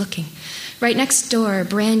no one is looking. Right next door, a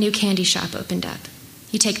brand new candy shop opened up.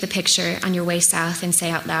 You take the picture on your way south and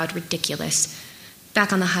say out loud, ridiculous.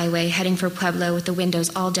 Back on the highway, heading for Pueblo with the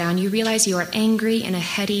windows all down, you realize you are angry in a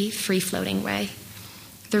heady, free-floating way.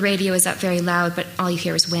 The radio is up very loud, but all you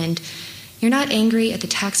hear is wind. You're not angry at the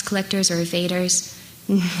tax collectors or evaders.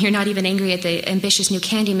 You're not even angry at the ambitious new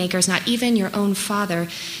candy makers, not even your own father.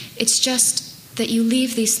 It's just that you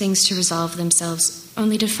leave these things to resolve themselves,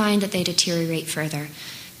 only to find that they deteriorate further,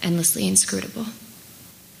 endlessly inscrutable.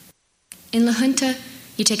 In La Junta,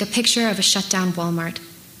 you take a picture of a shut-down Walmart.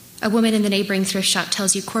 A woman in the neighboring thrift shop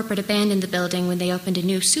tells you corporate abandoned the building when they opened a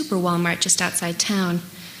new super Walmart just outside town.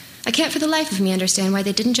 I can't for the life of me understand why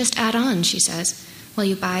they didn't just add on, she says, while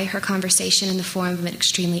you buy her conversation in the form of an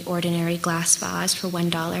extremely ordinary glass vase for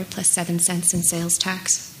 $1 plus 7 cents in sales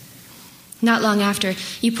tax. Not long after,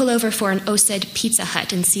 you pull over for an OSED Pizza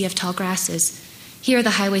Hut in Sea of Tall Grasses. Here,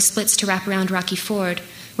 the highway splits to wrap around Rocky Ford,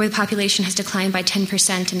 where the population has declined by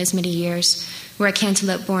 10% in as many years, where a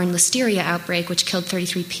cantaloupe-borne listeria outbreak, which killed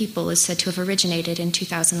 33 people, is said to have originated in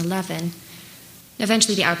 2011.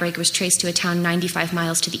 Eventually, the outbreak was traced to a town 95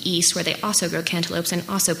 miles to the east, where they also grow cantaloupes and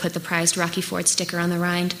also put the prized Rocky Ford sticker on the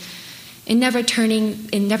rind. In never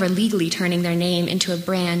legally turning their name into a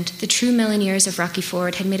brand, the true millionaires of Rocky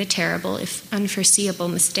Ford had made a terrible, if unforeseeable,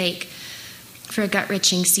 mistake. For a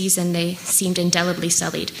gut-wrenching season, they seemed indelibly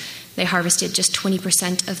sullied. They harvested just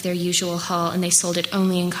 20% of their usual haul, and they sold it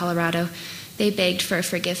only in Colorado. They begged for a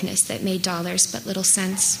forgiveness that made dollars but little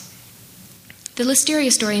sense. The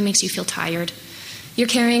listeria story makes you feel tired. You're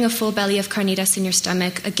carrying a full belly of carnitas in your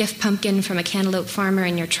stomach, a gift pumpkin from a cantaloupe farmer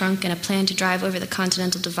in your trunk, and a plan to drive over the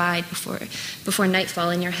Continental Divide before nightfall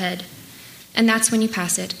in your head. And that's when you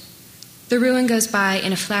pass it. The ruin goes by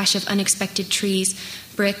in a flash of unexpected trees,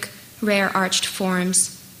 brick, rare arched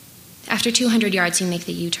forms. After 200 yards, you make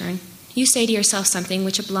the U-turn. You say to yourself something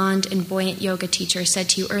which a blonde and buoyant yoga teacher said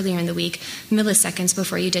to you earlier in the week, milliseconds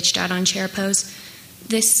before you ditched out on chair pose.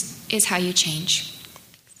 This is how you change.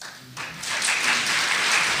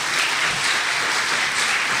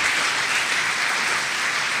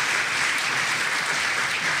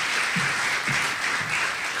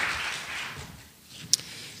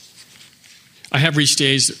 I have reached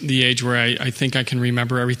the age where I think I can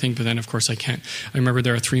remember everything, but then, of course, I can't. I remember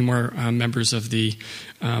there are 3 more members of the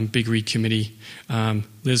Big Read Committee,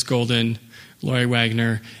 Liz Golden, Lori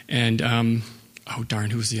Wagner, and,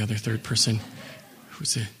 who was the other third person?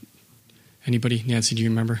 Who's it? Anybody? Nancy, do you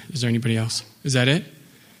remember? Is there anybody else? Is that it?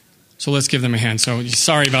 So let's give them a hand. So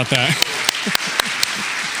sorry about that.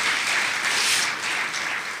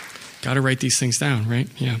 Got to write these things down, right?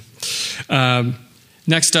 Yeah.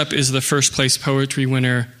 Next up is the first place poetry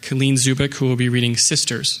winner, Colleen Zubik, who will be reading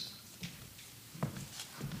Sisters.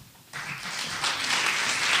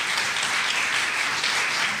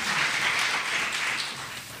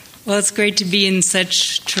 Well, it's great to be in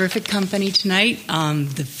such terrific company tonight.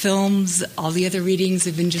 The films, all the other readings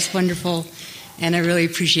have been just wonderful, and I really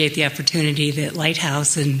appreciate the opportunity that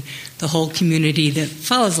Lighthouse and the whole community that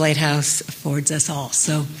follows Lighthouse affords us all.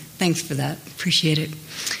 So thanks for that. Appreciate it.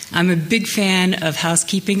 I'm a big fan of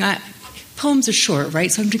housekeeping. Poems are short,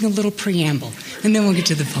 right? So I'm doing a little preamble, and then we'll get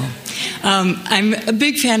to the poem. I'm a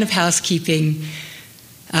big fan of housekeeping.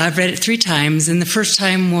 I've read it 3 times, and the first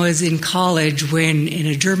time was in college when, in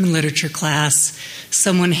a German literature class,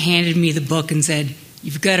 someone handed me the book and said,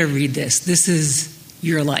 "You've got to read this. This is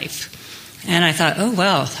your life." And I thought, oh,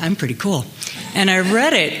 wow, I'm pretty cool. And I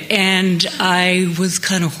read it, and I was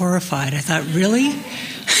kind of horrified. I thought, really?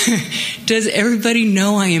 Does everybody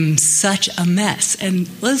know I am such a mess? And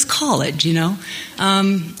well, it's college, you know.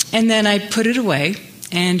 And then I put it away,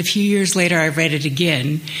 and a few years later I read it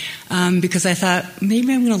again because I thought,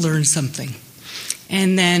 maybe I'm going to learn something.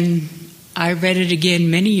 And then I read it again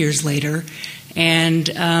many years later, and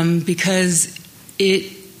because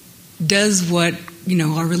it does what, you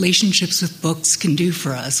know, our relationships with books can do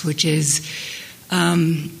for us, which is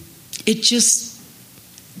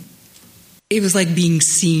it was like being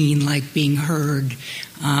seen, like being heard.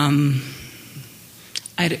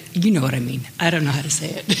 You know what I mean. I don't know how to say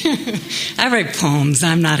it. I write poems.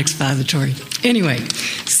 I'm not expository. Anyway,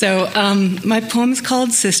 so my poem is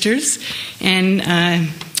called Sisters, and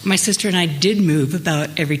my sister and I did move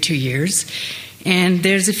about every 2 years. And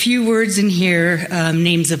there's a few words in here,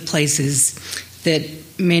 names of places that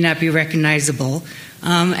may not be recognizable.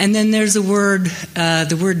 And then there's the word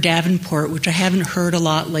Davenport, which I haven't heard a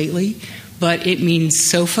lot lately, but it means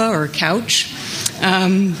sofa or couch.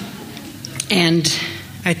 And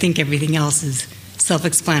I think everything else is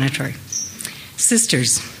self-explanatory.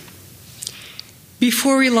 Sisters.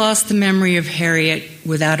 Before we lost the memory of Harriet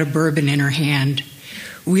without a bourbon in her hand,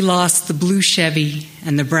 we lost the blue Chevy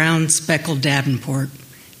and the brown speckled Davenport,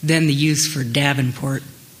 then the use for Davenport.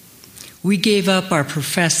 We gave up our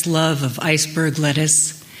professed love of iceberg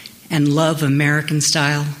lettuce and love American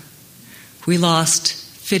style. We lost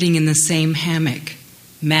fitting in the same hammock,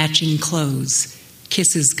 matching clothes,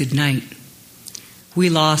 kisses goodnight. We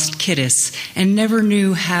lost Kittis and never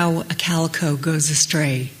knew how a calico goes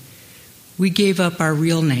astray. We gave up our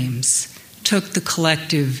real names, took the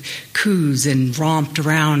collective coups and romped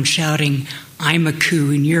around shouting, "I'm a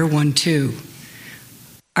coup and you're one too."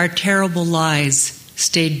 Our terrible lies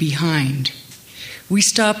stayed behind. We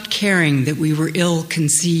stopped caring that we were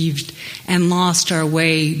ill-conceived and lost our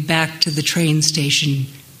way back to the train station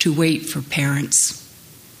to wait for parents.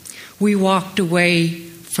 We walked away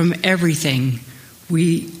from everything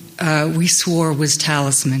we swore was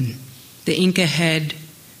talisman, the Inca head,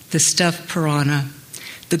 the stuffed piranha,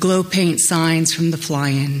 the glow paint signs from the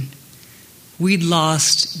fly-in. We'd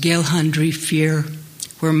lost Gailhundry fear,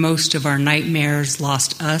 where most of our nightmares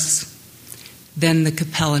lost us, then the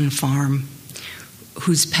Capellan farm,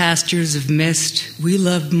 whose pastures of mist we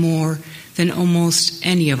loved more than almost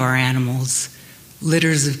any of our animals,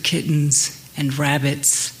 litters of kittens and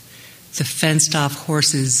rabbits, the fenced-off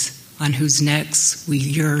horses on whose necks we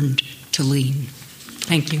yearned to lean.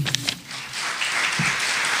 Thank you.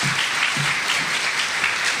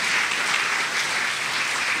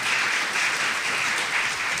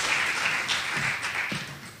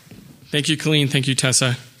 Thank you, Colleen. Thank you,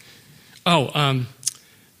 Tessa.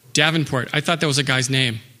 Davenport. I thought that was a guy's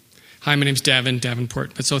name. Hi, my name's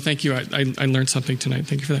Davenport. But so thank you. I learned something tonight.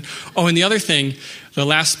 Thank you for that. Oh, and the other thing, the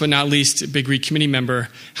last but not least Big Read Committee member,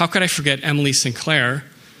 how could I forget Emily Sinclair,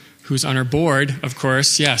 who's on our board, of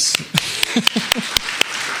course. Yes.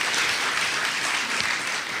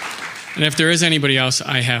 And if there is anybody else,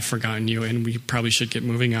 I have forgotten you, and we probably should get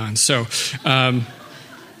moving on. So I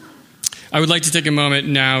would like to take a moment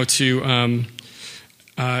now to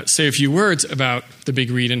say a few words about the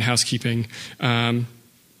Big Read and housekeeping,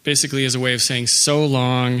 basically as a way of saying so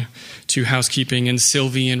long to housekeeping and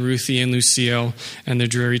Sylvie and Ruthie and Lucille and the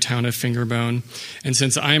dreary town of Fingerbone. And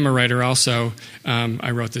since I'm a writer also,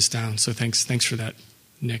 I wrote this down. So thanks for that,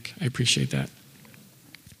 Nick. I appreciate that.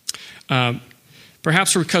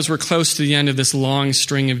 Perhaps because we're close to the end of this long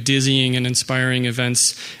string of dizzying and inspiring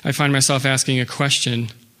events, I find myself asking a question.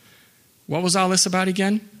 What was all this about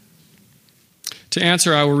again? To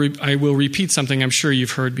answer, I will repeat something I'm sure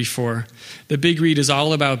you've heard before. The Big Read is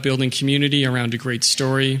all about building community around a great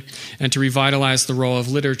story and to revitalize the role of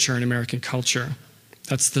literature in American culture.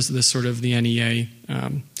 That's the sort of the NEA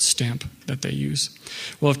stamp that they use.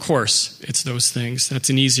 Well, of course, it's those things.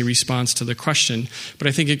 That's an easy response to the question, but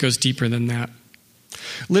I think it goes deeper than that.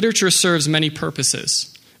 Literature serves many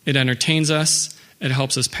purposes. It entertains us. It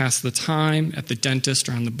helps us pass the time at the dentist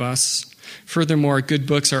or on the bus. Furthermore, good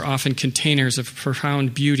books are often containers of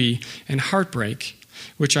profound beauty and heartbreak,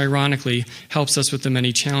 which ironically helps us with the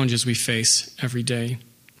many challenges we face every day.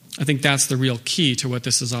 I think that's the real key to what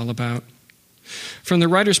this is all about. From the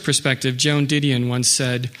writer's perspective, Joan Didion once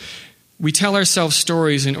said, "We tell ourselves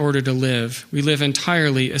stories in order to live. We live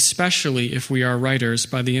entirely, especially if we are writers,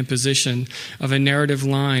 by the imposition of a narrative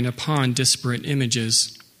line upon disparate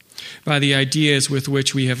images, by the ideas with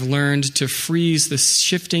which we have learned to freeze the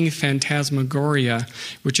shifting phantasmagoria,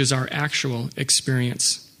 which is our actual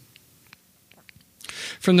experience."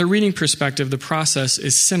 From the reading perspective, the process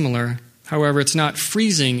is similar. However, it's not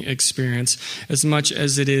freezing experience as much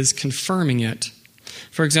as it is confirming it.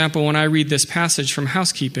 For example, when I read this passage from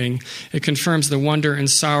Housekeeping, it confirms the wonder and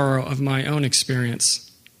sorrow of my own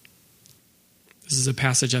experience. This is a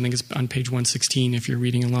passage, I think it's on page 116 if you're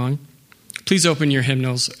reading along. Please open your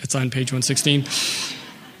hymnals. It's on page 116.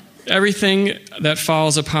 Everything that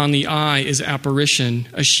falls upon the eye is apparition,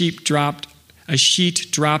 a sheet dropped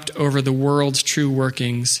over the world's true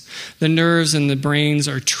workings. The nerves and the brains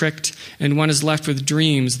are tricked, and one is left with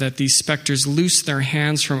dreams that these specters loose their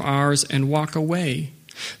hands from ours and walk away.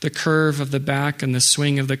 The curve of the back and the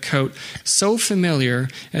swing of the coat, so familiar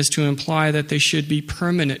as to imply that they should be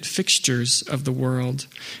permanent fixtures of the world,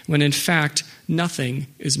 when in fact nothing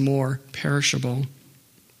is more perishable.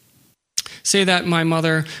 Say that my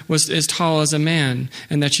mother was as tall as a man,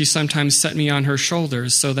 and that she sometimes set me on her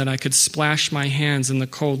shoulders so that I could splash my hands in the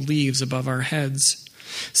cold leaves above our heads.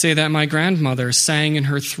 Say that my grandmother sang in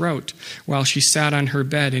her throat while she sat on her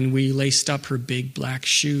bed and we laced up her big black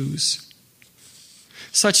shoes.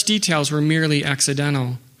 Such details were merely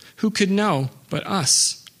accidental. Who could know but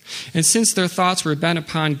us? And since their thoughts were bent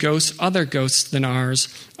upon ghosts, other ghosts than ours,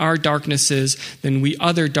 our darknesses than we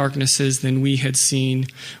had seen,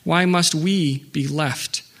 why must we be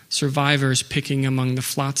left, survivors picking among the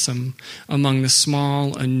flotsam, among the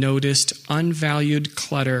small, unnoticed, unvalued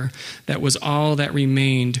clutter that was all that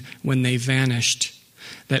remained when they vanished,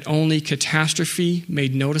 that only catastrophe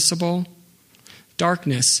made noticeable?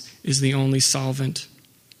 Darkness is the only solvent.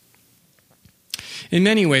 In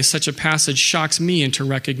many ways, such a passage shocks me into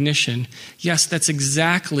recognition. Yes, that's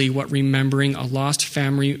exactly what remembering a lost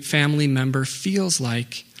family member feels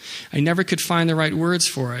like. I never could find the right words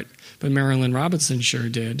for it, but Marilynne Robinson sure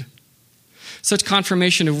did. Such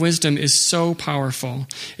confirmation of wisdom is so powerful.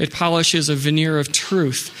 It polishes a veneer of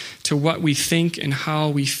truth to what we think and how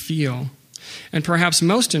we feel. And perhaps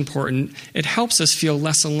most important, it helps us feel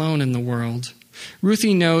less alone in the world.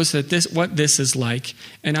 Ruthie knows what this is like,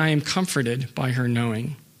 and I am comforted by her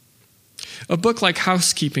knowing. A book like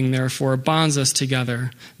Housekeeping, therefore, bonds us together,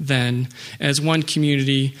 then, as one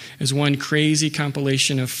community, as one crazy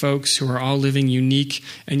compilation of folks who are all living unique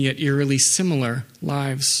and yet eerily similar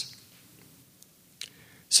lives.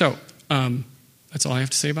 So, that's all I have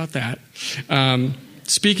to say about that.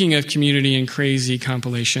 Speaking of community and crazy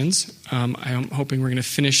compilations, I'm hoping we're going to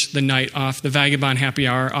finish the night off, the Vagabond Happy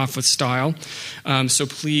Hour, off with style. So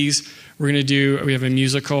please, we have a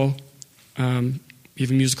musical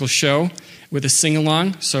show with a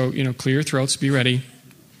sing-along. So, clear your throats, be ready.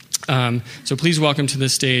 So please welcome to the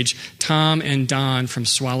stage Tom and Don from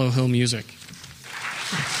Swallow Hill Music.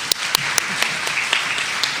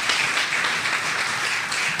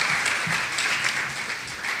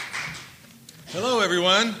 Hello,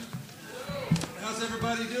 everyone. How's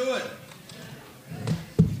everybody doing?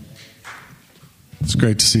 It's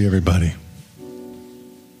great to see everybody.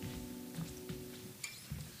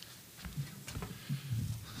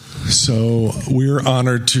 So we're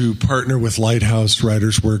honored to partner with Lighthouse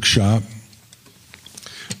Writers Workshop.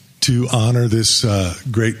 to honor this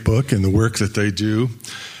great book and the work that they do.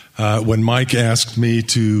 When Mike asked me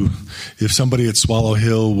if somebody at Swallow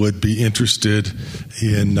Hill would be interested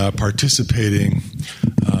in participating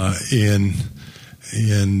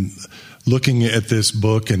in looking at this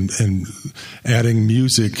book and adding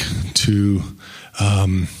music to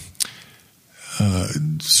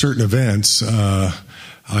certain events,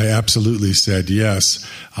 I absolutely said yes.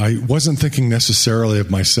 I wasn't thinking necessarily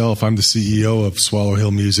of myself. I'm the CEO of Swallow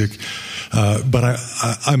Hill Music, but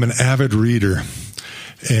I'm an avid reader.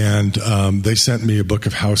 And they sent me a book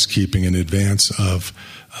of housekeeping in advance of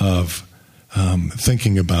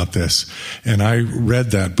thinking about this. And I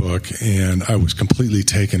read that book, and I was completely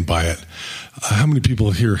taken by it. How many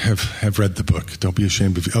people here have read the book? Don't be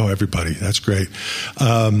ashamed of it. Oh, everybody. That's great.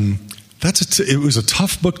 It was a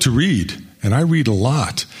tough book to read, and I read a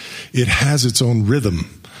lot. It has its own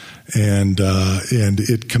rhythm, and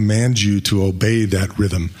it commands you to obey that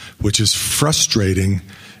rhythm, which is frustrating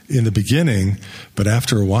in the beginning, but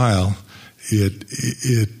after a while, it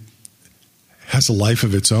has a life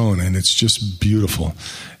of its own, and it's just beautiful.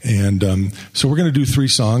 And so we're going to do 3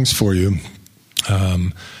 songs for you.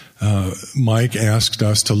 Mike asked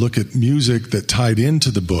us to look at music that tied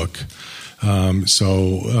into the book.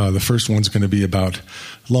 So the first one's going to be about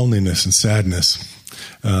loneliness and sadness.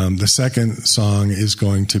 The second song is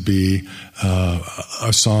going to be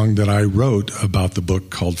a song that I wrote about the book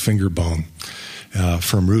called Fingerbone.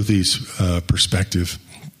 From Ruthie's perspective.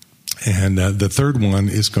 And the third one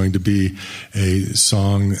is going to be a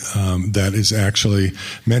song that is actually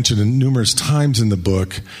mentioned numerous times in the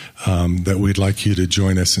book that we'd like you to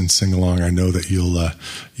join us and sing along. I know that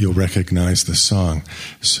you'll recognize the song.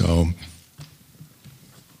 So,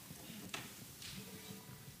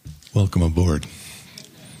 welcome aboard.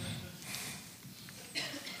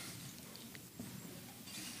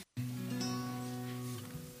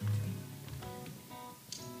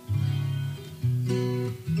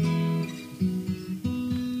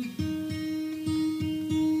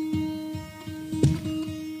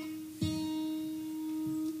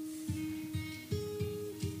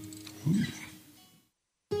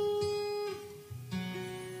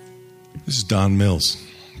 This is Don Mills.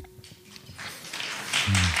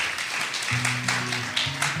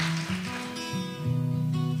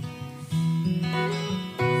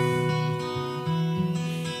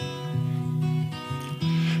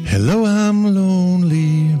 Hello, I'm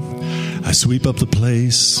lonely. I sweep up the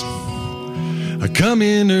place. I come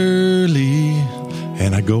in early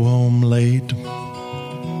and I go home late.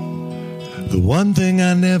 The one thing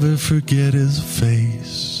I never forget is a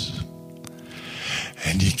face.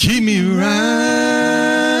 And you keep me around.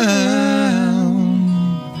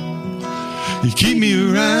 You keep me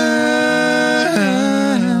around.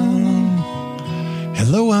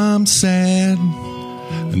 Hello, I'm sad.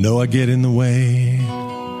 I know I get in the way.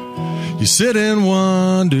 You sit and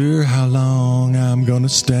wonder how long I'm gonna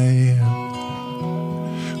stay.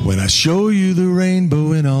 When I show you the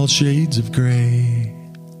rainbow in all shades of gray.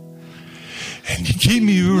 And you keep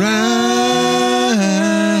me around.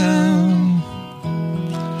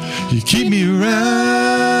 You keep me around.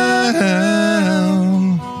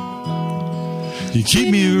 You keep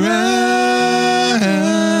me around.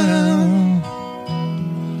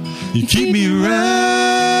 You keep me around.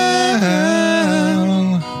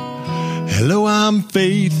 Hello, I'm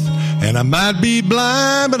Faith, and I might be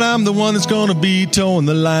blind, but I'm the one that's gonna be towing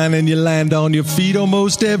the line, and you land on your feet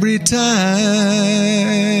almost every time.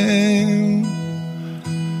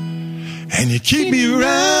 And you keep me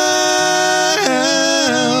around.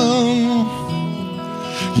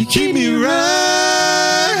 You keep me around.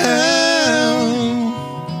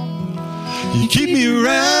 You keep me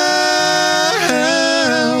around.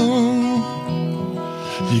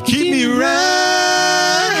 You keep me around.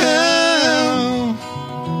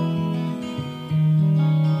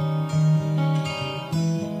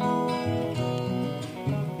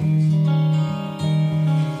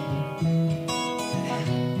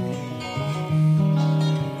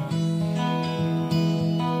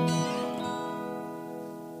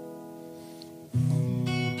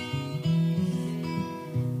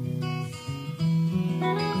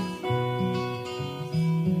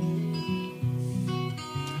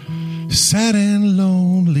 Sad and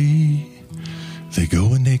lonely, they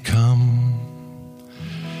go and they come.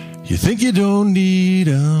 You think you don't need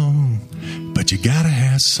them, but you gotta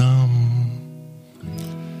have some.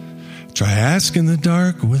 Try asking the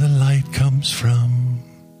dark where the light comes from.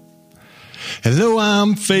 Hello,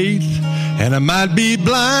 I'm Faith, and I might be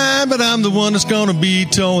blind, but I'm the one that's gonna be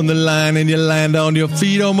towing the line, and you land on your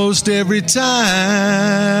feet almost every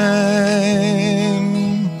time.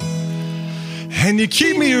 and you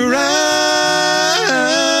keep me around.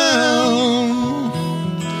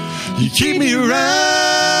 You keep me around.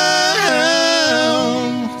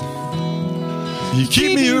 You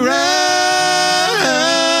keep me around.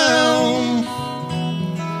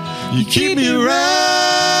 You keep me around.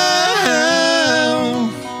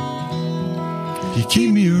 You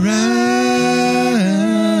keep me around.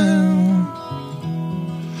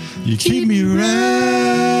 You keep me around.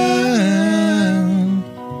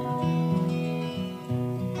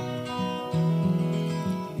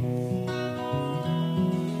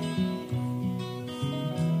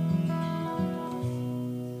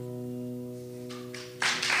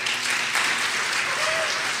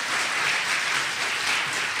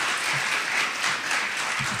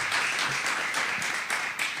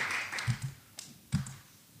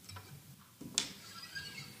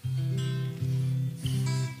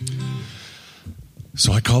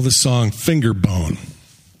 So I call this song Finger Bone.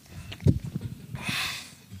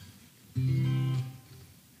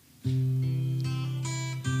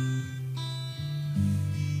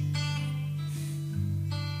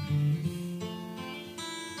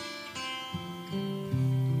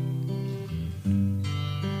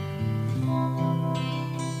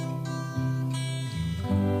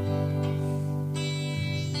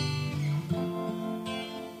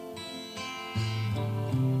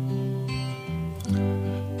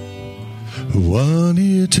 One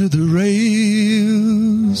ear to the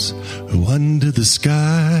rails, one to the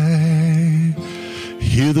sky.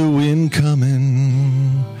 Hear the wind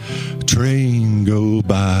coming, train go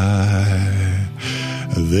by.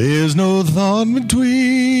 There's no thought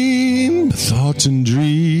between thoughts and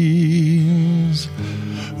dreams.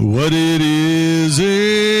 What it is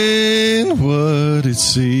and what it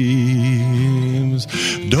seems.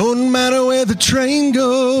 Don't matter where the train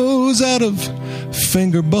goes out of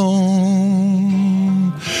Finger Bone.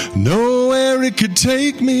 Nowhere it could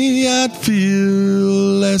take me, I'd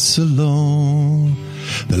feel less alone.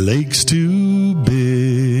 The lake's too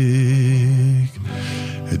big,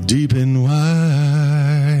 deep and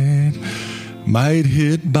wide. Might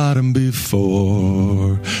hit bottom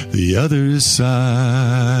before the other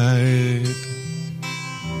side.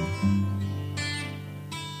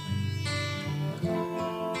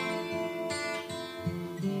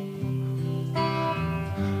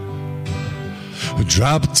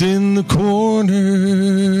 Dropped in the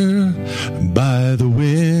corner by the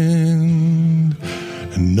wind.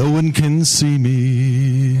 No one can see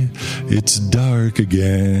me, it's dark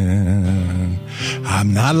again.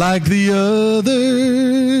 I'm not like the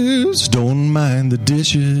others, don't mind the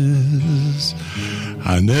dishes.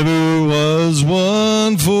 I never was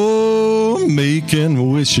one for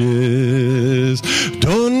making wishes.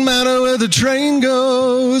 Don't matter where the train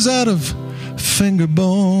goes out of Finger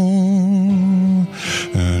Bone.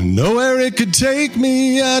 Nowhere it could take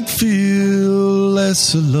me, I'd feel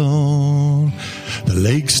less alone. The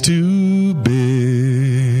lake's too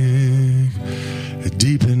big,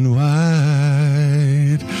 deep and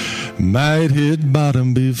wide. Might hit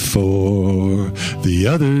bottom before the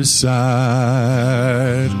other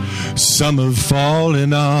side. Some have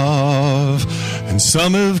fallen off and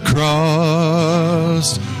some have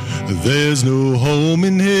crossed. There's no home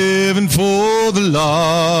in heaven for the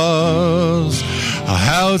lost. A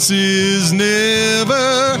house is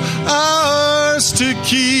never ours to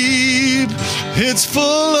keep. It's full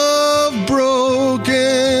of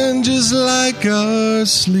broken, just like our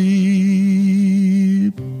sleep.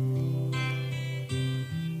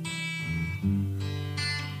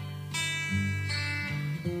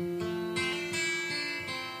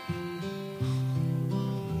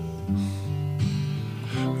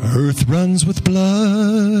 Earth runs with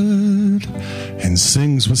blood and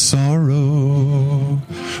sings with sorrow.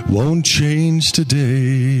 Won't change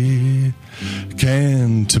today,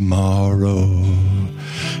 can tomorrow.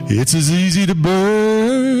 It's as easy to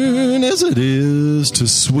burn as it is to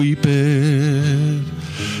sweep it.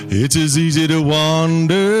 It's as easy to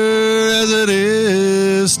wander as it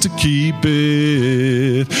is to keep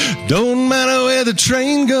it. Don't matter where the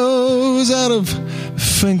train goes out of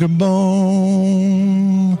Finger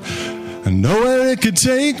Bone. Nowhere it could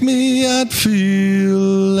take me, I'd feel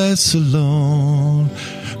less alone.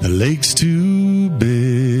 The lake's too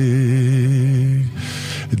big,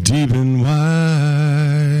 deep and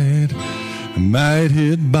wide. Might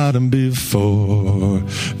hit bottom before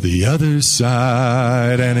the other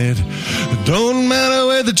side. And it don't matter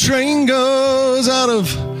where the train goes out of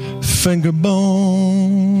Finger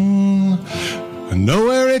Bone.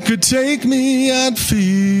 Nowhere it could take me, I'd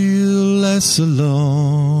feel less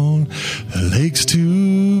alone. The lake's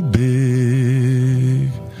too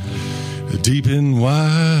big, deep and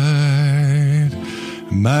wide.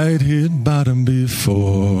 might hit bottom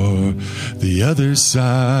before the other side.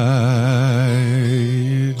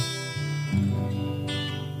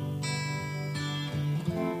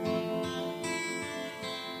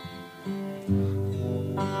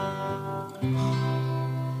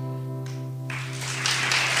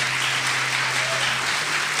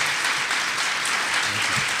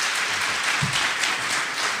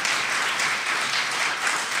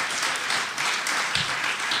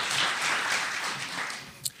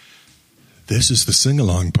 This is the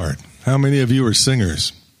sing-along part. How many of you are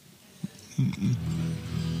singers?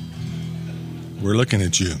 We're looking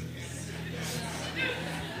at you.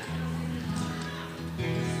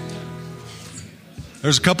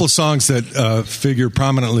 There's a couple of songs that figure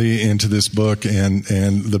prominently into this book, and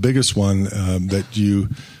the biggest one that you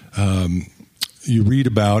read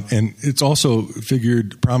about, and it's also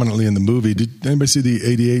figured prominently in the movie. Did anybody see the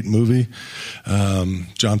 '88 movie,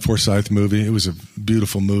 John Forsythe movie? It was a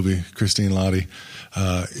beautiful movie. Christine Lottie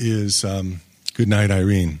is Goodnight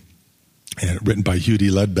Irene, and written by Hugh D.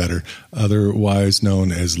 Ledbetter, otherwise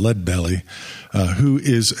known as Leadbelly, who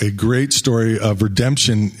is a great story of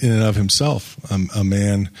redemption in and of himself. A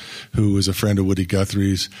man who was a friend of Woody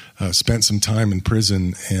Guthrie's, spent some time in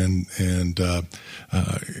prison and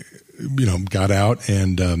got out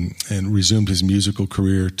and resumed his musical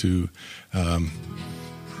career to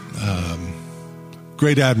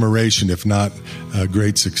great admiration, if not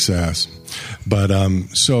great success. But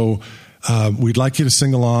we'd like you to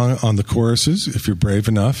sing along on the choruses if you're brave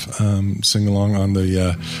enough. Sing along on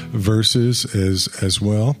the verses as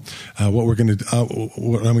well. What I'm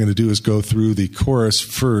going to do is go through the chorus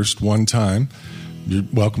first one time. You're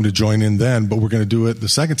welcome to join in then, but we're going to do it the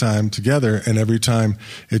second time together, and every time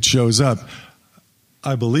it shows up,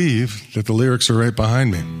 I believe that the lyrics are right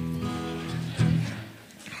behind me.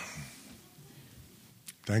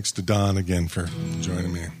 Thanks to Don again for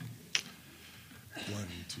joining me. 1,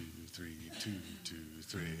 2, 3, 2, 2,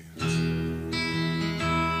 3.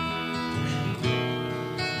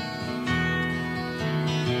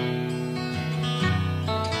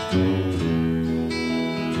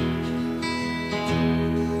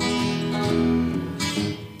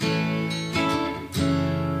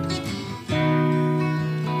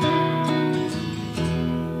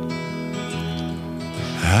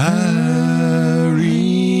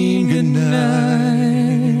 Irene, good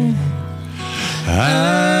night.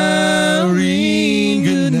 Irene,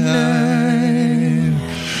 good night.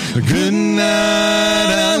 Good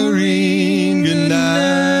night, Irene. Good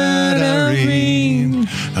night, Irene.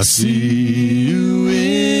 I see you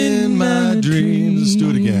in my dreams. Let's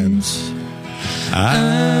do it again.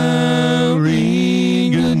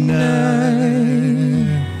 Irene, good night.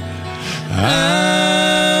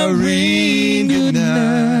 Irene, good night.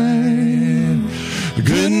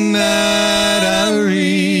 Good night,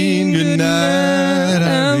 Irene. Good night,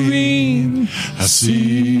 Irene. I see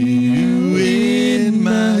you in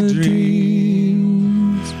my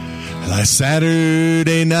dreams. Last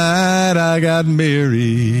Saturday night I got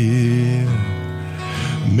married.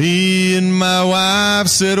 Me and my wife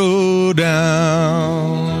settled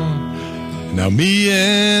down. Now me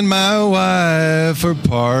and my wife are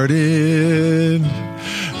parted.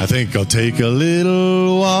 I think I'll take a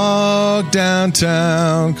little walk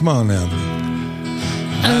downtown. Come on now.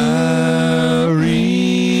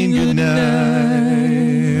 Irene, good night.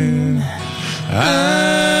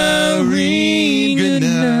 Irene, good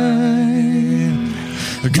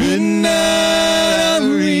night. Good night,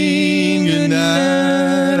 Irene. Good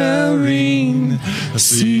night, Irene. I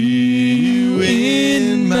see you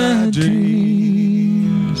in my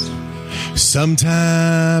dreams.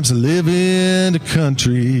 Sometimes I live in the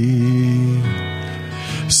country.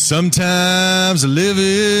 Sometimes I live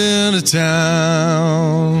in a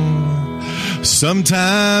town.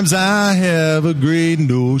 Sometimes I have a great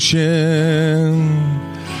notion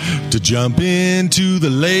to jump into the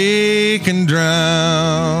lake and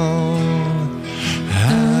drown.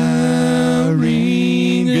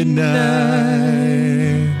 Irene, good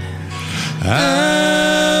night.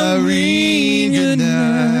 Irene, good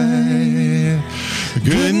night.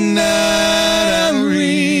 Good night,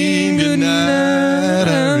 Irene. Good night,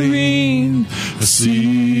 Irene. I see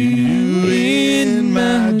you in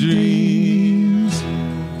my dreams.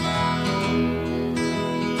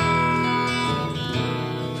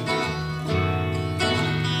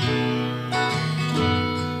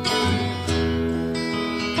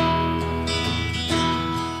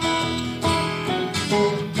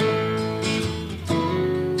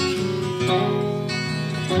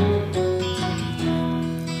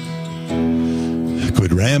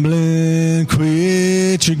 Quit rambling,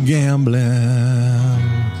 quit your gambling.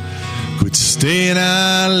 Quit quit staying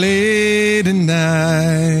out late at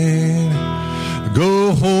night.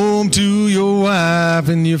 Go home to your wife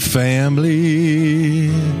and your family.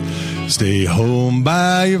 Stay home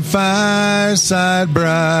by your fireside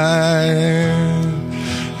bride.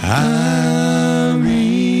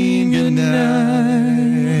 Irene, good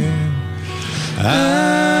night.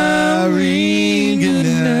 Irene, good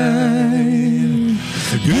night.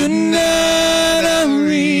 Good night,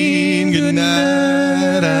 Irene. Good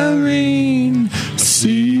night, Irene.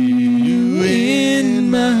 See you in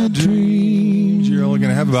my dreams. You're only going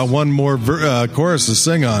to have about one more chorus to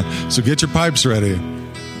sing on, so get your pipes ready.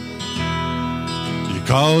 You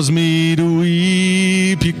cause me to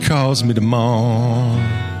weep, you cause me to mourn.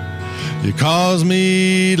 You cause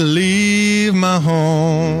me to leave my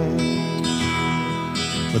home.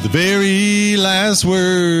 But the very last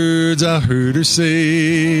words I heard her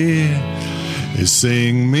say is,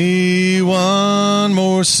 sing me one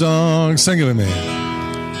more song. Sing it with me.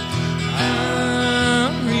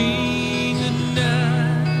 Irene, good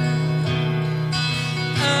night.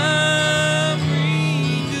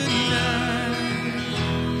 Irene, good night.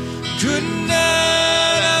 Good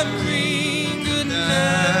night, Irene. Good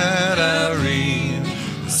night, Irene.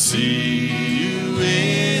 See you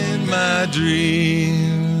in my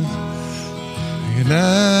dreams. Good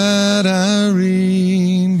night,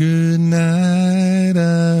 Irene. Good night,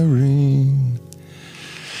 Irene.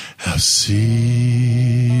 I'll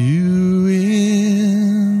see you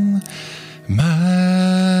in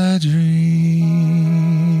my dreams.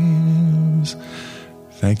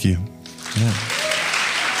 Thank you. Yeah.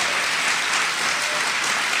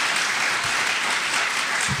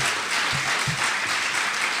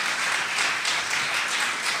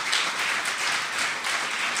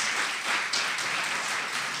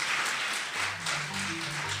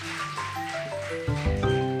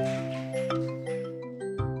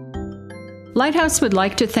 Lighthouse would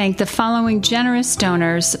like to thank the following generous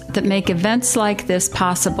donors that make events like this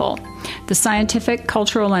possible: the Scientific,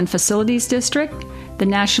 Cultural, and Facilities District, the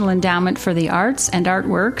National Endowment for the Arts and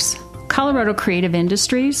Artworks, Colorado Creative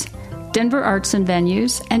Industries, Denver Arts and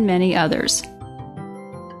Venues, and many others.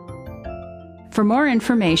 For more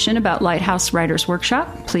information about Lighthouse Writers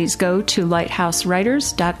Workshop, please go to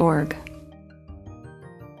lighthousewriters.org.